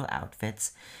their little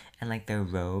outfits and like their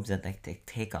robes that like they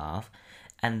take off,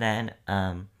 and then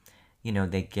you know,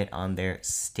 they get on their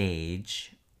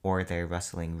stage or their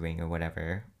wrestling ring or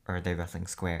whatever, or their wrestling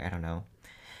square, I don't know,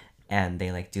 and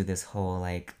they like do this whole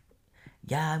like,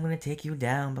 yeah, I'm gonna take you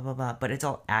down, blah blah blah, but it's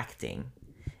all acting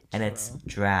and it's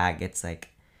drag. It's like,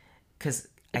 because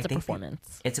it's a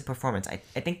performance. It's a performance. I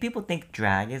think people think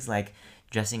drag is like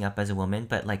dressing up as a woman,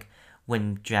 but like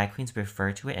when drag queens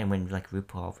refer to it and when like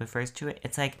RuPaul refers to it,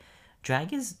 it's like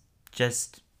drag is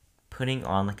just putting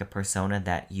on like a persona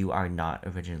that you are not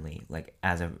originally, like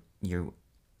you're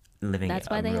living. That's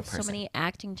why they have person. So many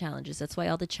acting challenges. That's why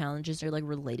all the challenges are like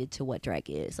related to what drag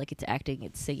is. Like it's acting,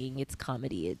 it's singing, it's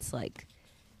comedy, it's like,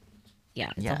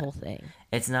 it's a whole thing.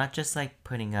 It's not just like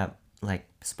putting up like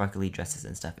sparkly dresses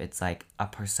and stuff. It's like a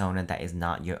persona that is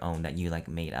not your own, that you like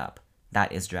made up.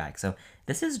 That is drag. So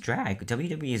this is drag.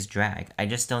 WWE is drag. I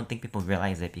just don't think people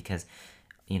realize it because,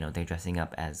 you know, they're dressing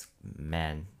up as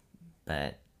men,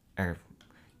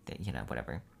 you know,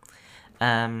 whatever.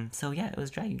 So yeah, it was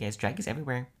drag, you guys. Drag is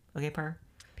everywhere. Okay, per.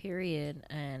 Period.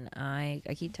 And I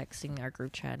keep texting our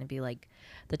group chat and be like,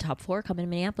 the top 4 coming to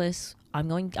Minneapolis. I'm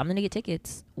gonna get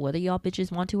tickets, whether y'all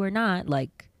bitches want to or not.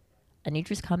 Like,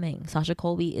 Anitra's coming. Sasha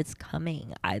Colby is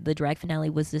coming. The drag finale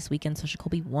was this weekend. Sasha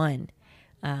Colby won.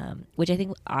 Which I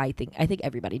think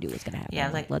everybody knew was gonna happen. Yeah,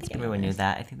 like, I let's think be everyone knew honest.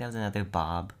 that. I think that was another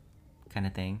Bob kind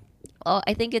of thing. Well,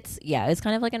 I think it's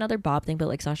kind of like another Bob thing, but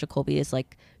like Sasha Colby is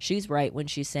like, she's right when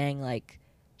she's saying like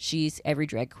she's every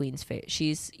drag queen's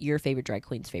she's your favorite drag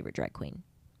queen's favorite drag queen.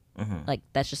 Like,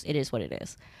 that's just, it is what it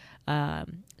is.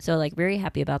 So like, very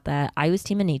happy about that. I was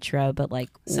team Anitra, but like,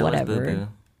 So whatever. was Boo Boo.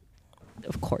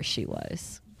 Of course she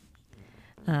was.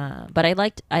 But I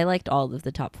liked all of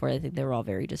the top 4. I think they were all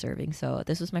very deserving. So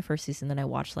this was my first season that I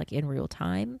watched like in real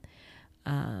time.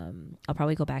 I'll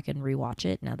probably go back and rewatch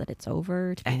it now that it's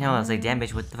over. I know. I was like, damn,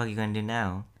 bitch, what the fuck are you gonna do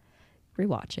now?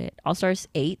 Rewatch it. All Stars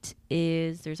 8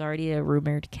 there's already a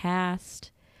rumored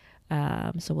cast.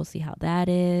 So we'll see how that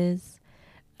is.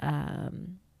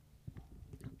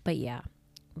 But yeah,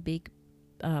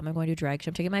 I'm going to drag show.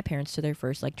 I'm taking my parents to their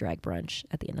first like drag brunch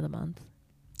at the end of the month.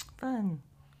 Fun.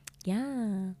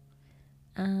 Yeah.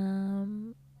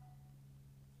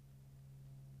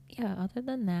 Yeah, other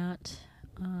than that,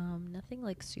 nothing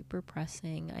like super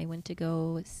pressing. I went to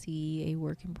go see a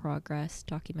work in progress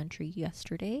documentary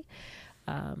yesterday,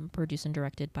 produced and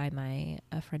directed by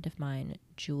a friend of mine,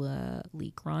 Jula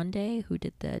Lee Grande, who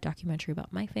did the documentary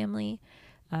about my family,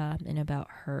 and about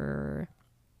her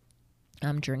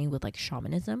journey with like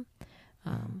shamanism.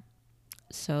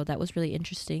 So that was really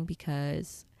interesting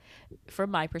because from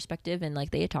my perspective, and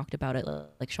like they had talked about it,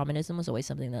 like shamanism was always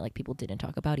something that like people didn't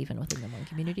talk about even within the Hmong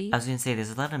community. I was gonna say there's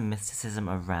a lot of mysticism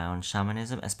around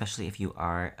shamanism, especially if you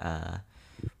are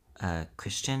a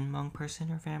Christian Hmong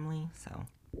person or family. So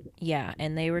yeah,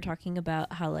 and they were talking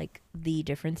about how like the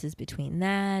differences between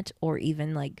that, or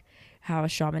even like how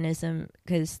shamanism,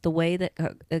 because the way that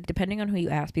depending on who you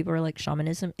ask, people are like,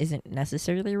 shamanism isn't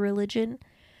necessarily a religion,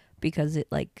 because it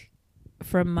like,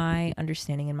 from my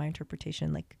understanding and my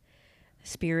interpretation, like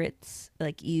spirits,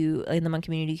 like you in the Hmong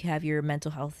community, you have your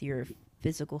mental health, your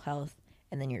physical health,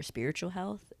 and then your spiritual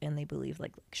health, and they believe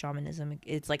like shamanism,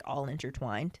 it's like all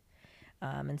intertwined.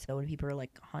 And so when people are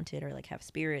like haunted or like have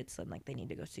spirits and like they need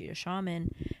to go see a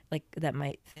shaman, like that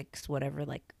might fix whatever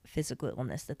like physical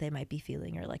illness that they might be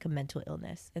feeling, or like a mental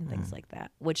illness and things like that,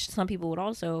 which some people would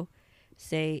also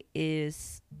say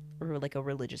is like a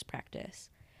religious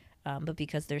practice. But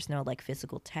because there's no like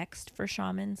physical text for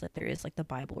shamans, like there is like the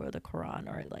Bible or the Quran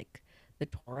or like the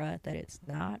Torah, that it's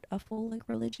not a full like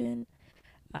religion.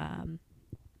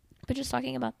 But just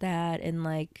talking about that, and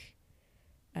like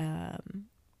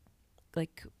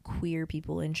queer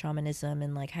people in shamanism,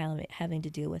 and like having to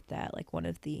deal with that. Like one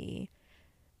of the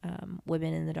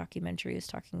women in the documentary is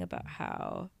talking about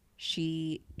how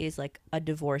she is like a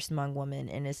divorced Hmong woman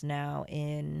and is now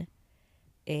in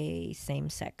a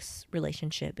same-sex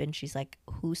relationship, and she's like,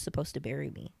 who's supposed to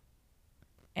bury me,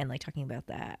 and like talking about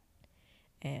that.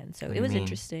 And so it was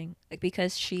interesting, like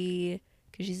because she's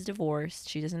divorced,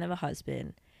 she doesn't have a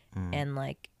husband, and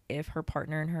like if her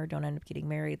partner and her don't end up getting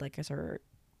married, like is her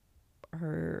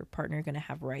partner gonna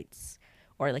have rights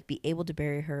or like be able to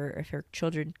bury her if her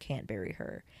children can't bury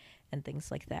her, and things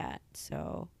like that.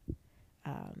 So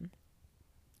I'm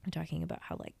talking about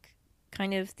how like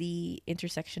kind of the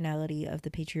intersectionality of the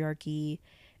patriarchy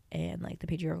and like the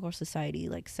patriarchal society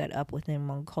like set up within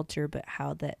one culture, but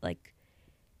how that like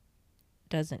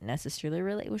doesn't necessarily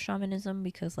relate with shamanism,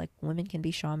 because like women can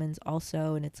be shamans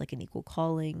also, and it's like an equal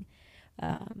calling.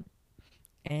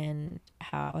 And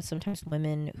how sometimes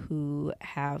women who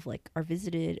have like are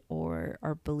visited or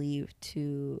are believed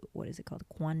to, what is it called,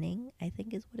 Kwanning, I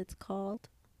think is what it's called.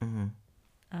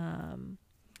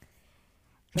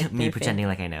 Like me pretending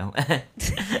like I know.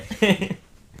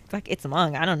 Like it's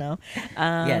Hmong, I don't know.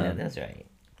 Yeah, no, that's right.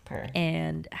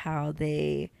 And how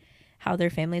their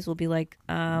families will be like,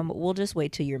 we'll just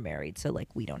wait till you're married, so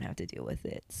like we don't have to deal with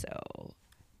it, so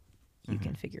you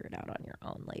can figure it out on your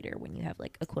own later when you have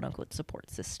like a quote unquote support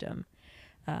system.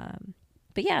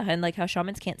 But yeah, and like how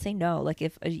shamans can't say no. Like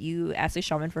if you ask a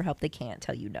shaman for help, they can't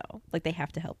tell you no. Like they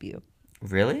have to help you.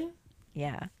 Really?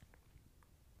 Yeah.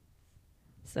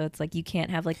 So it's like you can't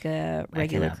have like a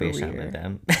regular career. I cannot be a shaman with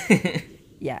them.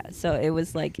 Yeah. So it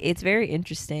was like, it's very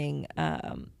interesting.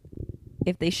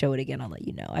 If they show it again, I'll let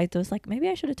you know. I was like, maybe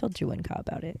I should have told Ju and Ka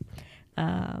about it.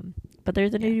 But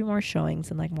there's going to be more showings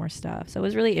and like more stuff. So it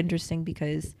was really interesting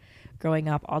because growing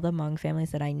up, all the Hmong families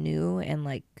that I knew and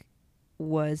like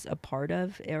was a part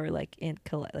of, or like in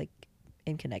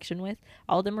connection with,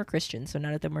 all of them were Christian. So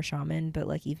none of them were shaman, but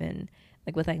like even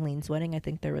like with Eileen's wedding, I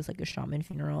think there was like a shaman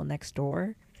funeral next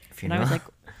door. Funeral? And I was like,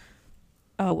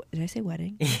 Oh, did I say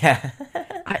wedding? Yeah.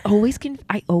 I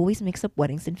always mix up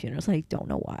weddings and funerals. I don't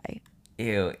know why.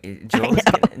 Ew. I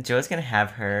know. Joe's gonna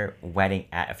have her wedding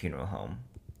at a funeral home.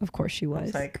 Of course she I was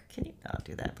was. like, can you not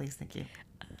do that, please? Thank you.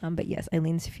 But yes,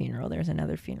 Eileen's funeral. There's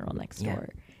another funeral next Yeah. door,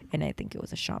 and I think it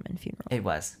was a shaman funeral. It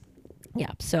was.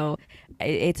 Yeah. So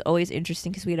it's always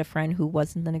interesting because we had a friend who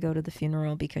wasn't gonna go to the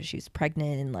funeral because she was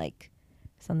pregnant and like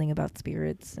something about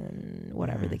spirits and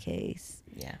whatever the case.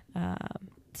 Yeah.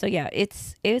 So yeah,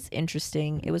 it's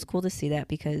interesting. It was cool to see that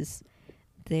because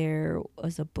there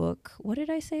was a book. What did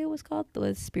I say it was called?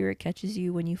 The Spirit Catches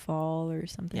You When You Fall or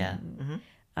something. Yeah.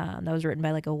 That was written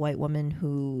by like a white woman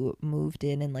who moved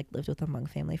in and like lived with a monk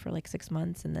family for like 6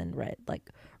 months and then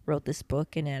wrote this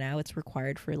book, and now it's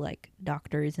required for like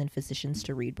doctors and physicians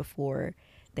to read before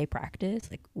they practice,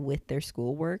 like with their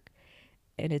schoolwork.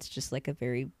 And it's just like a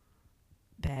very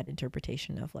bad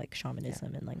interpretation of like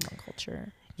shamanism and like monk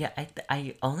culture. Yeah,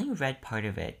 I only read part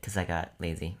of it because I got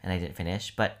lazy and I didn't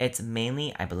finish. But it's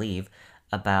mainly, I believe,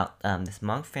 about this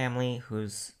monk family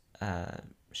who's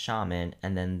shaman,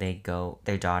 and then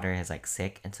their daughter is like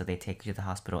sick, and so they take her to the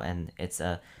hospital, and it's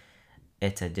a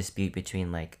dispute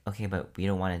between like, okay, but we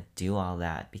don't want to do all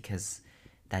that because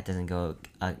that doesn't go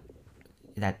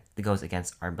that goes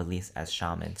against our beliefs as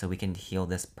shaman. So we can heal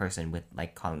this person with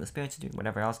like calling the spirits and doing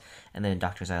whatever else, and then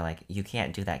doctors are like, you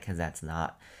can't do that because that's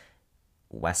not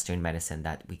Western medicine,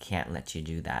 that we can't let you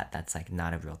do that. That's like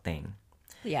not a real thing.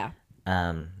 Yeah.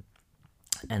 And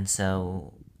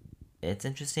so it's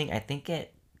interesting. I think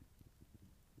it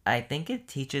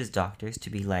teaches doctors to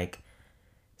be like,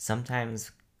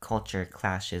 sometimes culture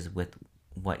clashes with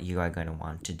what you are going to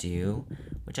want to do,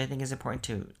 which I think is important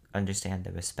to understand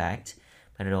the respect.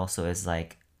 But it also is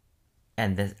like,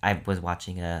 and this, I was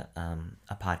watching a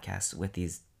podcast with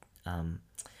these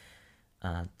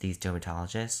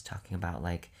dermatologists talking about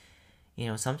like,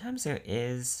 sometimes there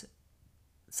is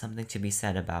something to be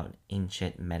said about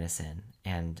ancient medicine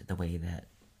and the way that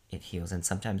it heals, and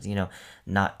sometimes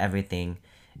not everything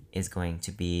is going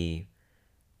to be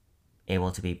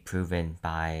able to be proven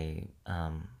by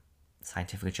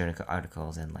scientific journal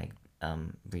articles and like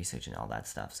research and all that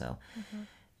stuff. So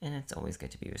and it's always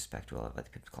good to be respectful of other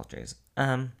people's cultures.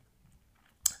 The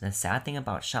sad thing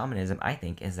about shamanism, I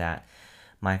think, is that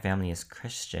my family is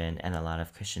Christian, and a lot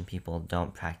of Christian people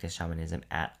don't practice shamanism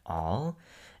at all.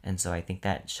 And so I think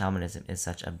that shamanism is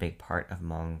such a big part of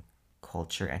Hmong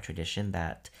culture and tradition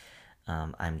that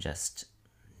I'm just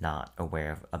not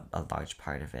aware of a large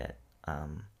part of it.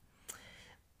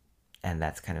 And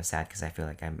that's kind of sad because I feel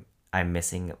like I'm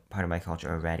missing part of my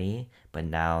culture already. But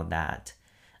now that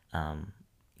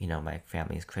my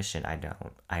family is Christian,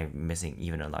 I'm missing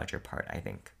even a larger part, I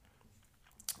think.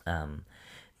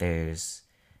 There's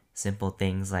simple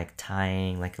things like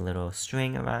tying like a little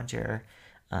string around your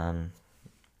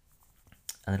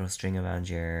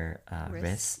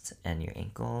wrist and your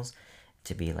ankles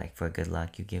to be like for good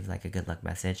luck. You give like a good luck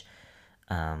message.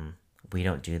 We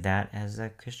don't do that as a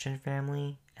Christian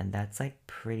family, and that's like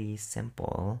pretty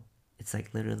simple. It's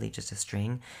like literally just a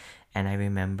string. And I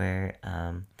remember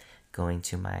going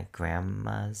to my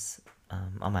grandma's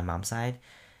on my mom's side,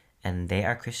 and they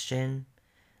are Christian,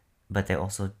 but they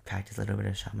also practice a little bit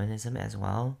of shamanism as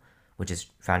well, which is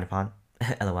frowned upon.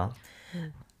 LOL.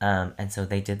 And so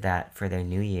they did that for their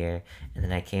new year, and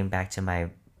then I came back to my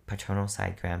paternal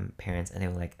side grandparents, and they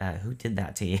were like, who did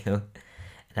that to you?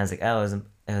 And I was like, oh,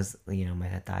 it was my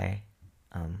tatai.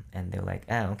 And they were like,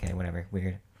 oh, okay, whatever,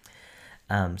 weird.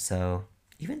 So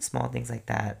even small things like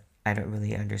that, I don't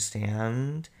really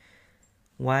understand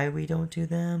why we don't do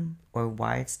them or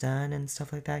why it's done and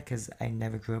stuff like that, because I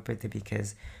never grew up with it,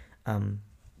 because the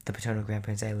paternal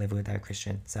grandparents I live with are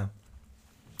Christian. So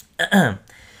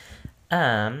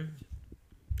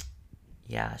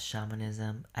yeah,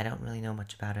 shamanism, I don't really know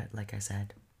much about it, like I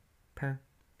said.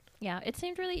 Yeah, it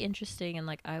seemed really interesting, and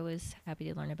like I was happy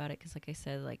to learn about it because, like I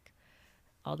said, like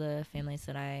all the families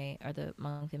that the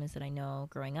Hmong families that I know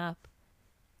growing up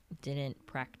didn't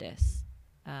practice.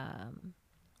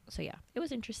 So yeah, it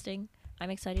was interesting. I'm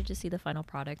excited to see the final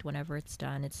product whenever it's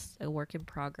done. It's a work in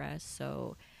progress,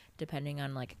 so depending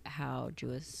on like how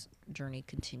Jua's journey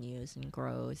continues and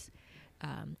grows,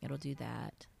 it'll do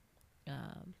that.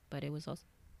 But it was also,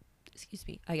 excuse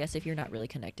me, I guess if you're not really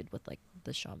connected with like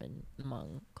the shaman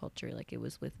Hmong culture, like it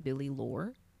was with Billy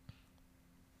Lore.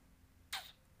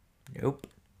 Nope.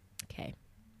 Okay.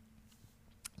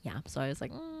 Yeah, so I was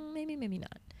like, maybe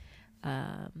not.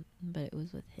 But it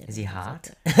was with him. Is he hot?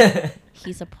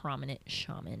 He's a prominent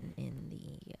shaman in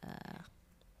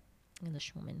the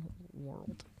shaman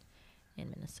world in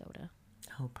Minnesota.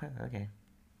 Oh, okay.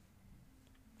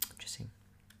 Interesting.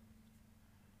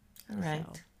 All right.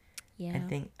 So, yeah.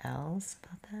 Anything else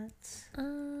about that?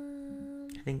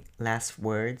 I think last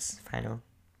words, final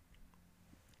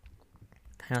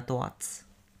thoughts.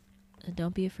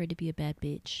 Don't be afraid to be a bad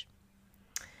bitch.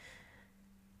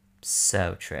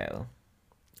 So true.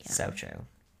 Yeah. So true.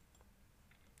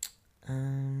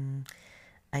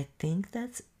 I think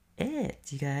that's it,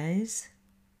 you guys.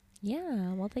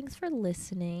 Yeah. Well, thanks for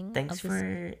listening. Thanks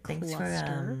for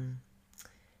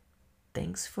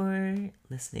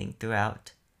listening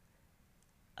throughout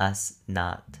us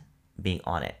not being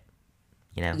on it.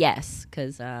 You know? Yes,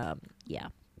 because yeah,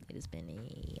 it has been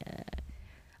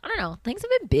I don't know. Things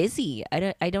have been busy. I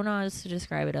don't know how else to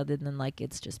describe it other than like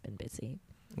it's just been busy.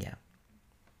 Yeah.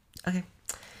 Okay.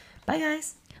 Bye,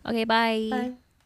 guys. Okay, bye. Bye.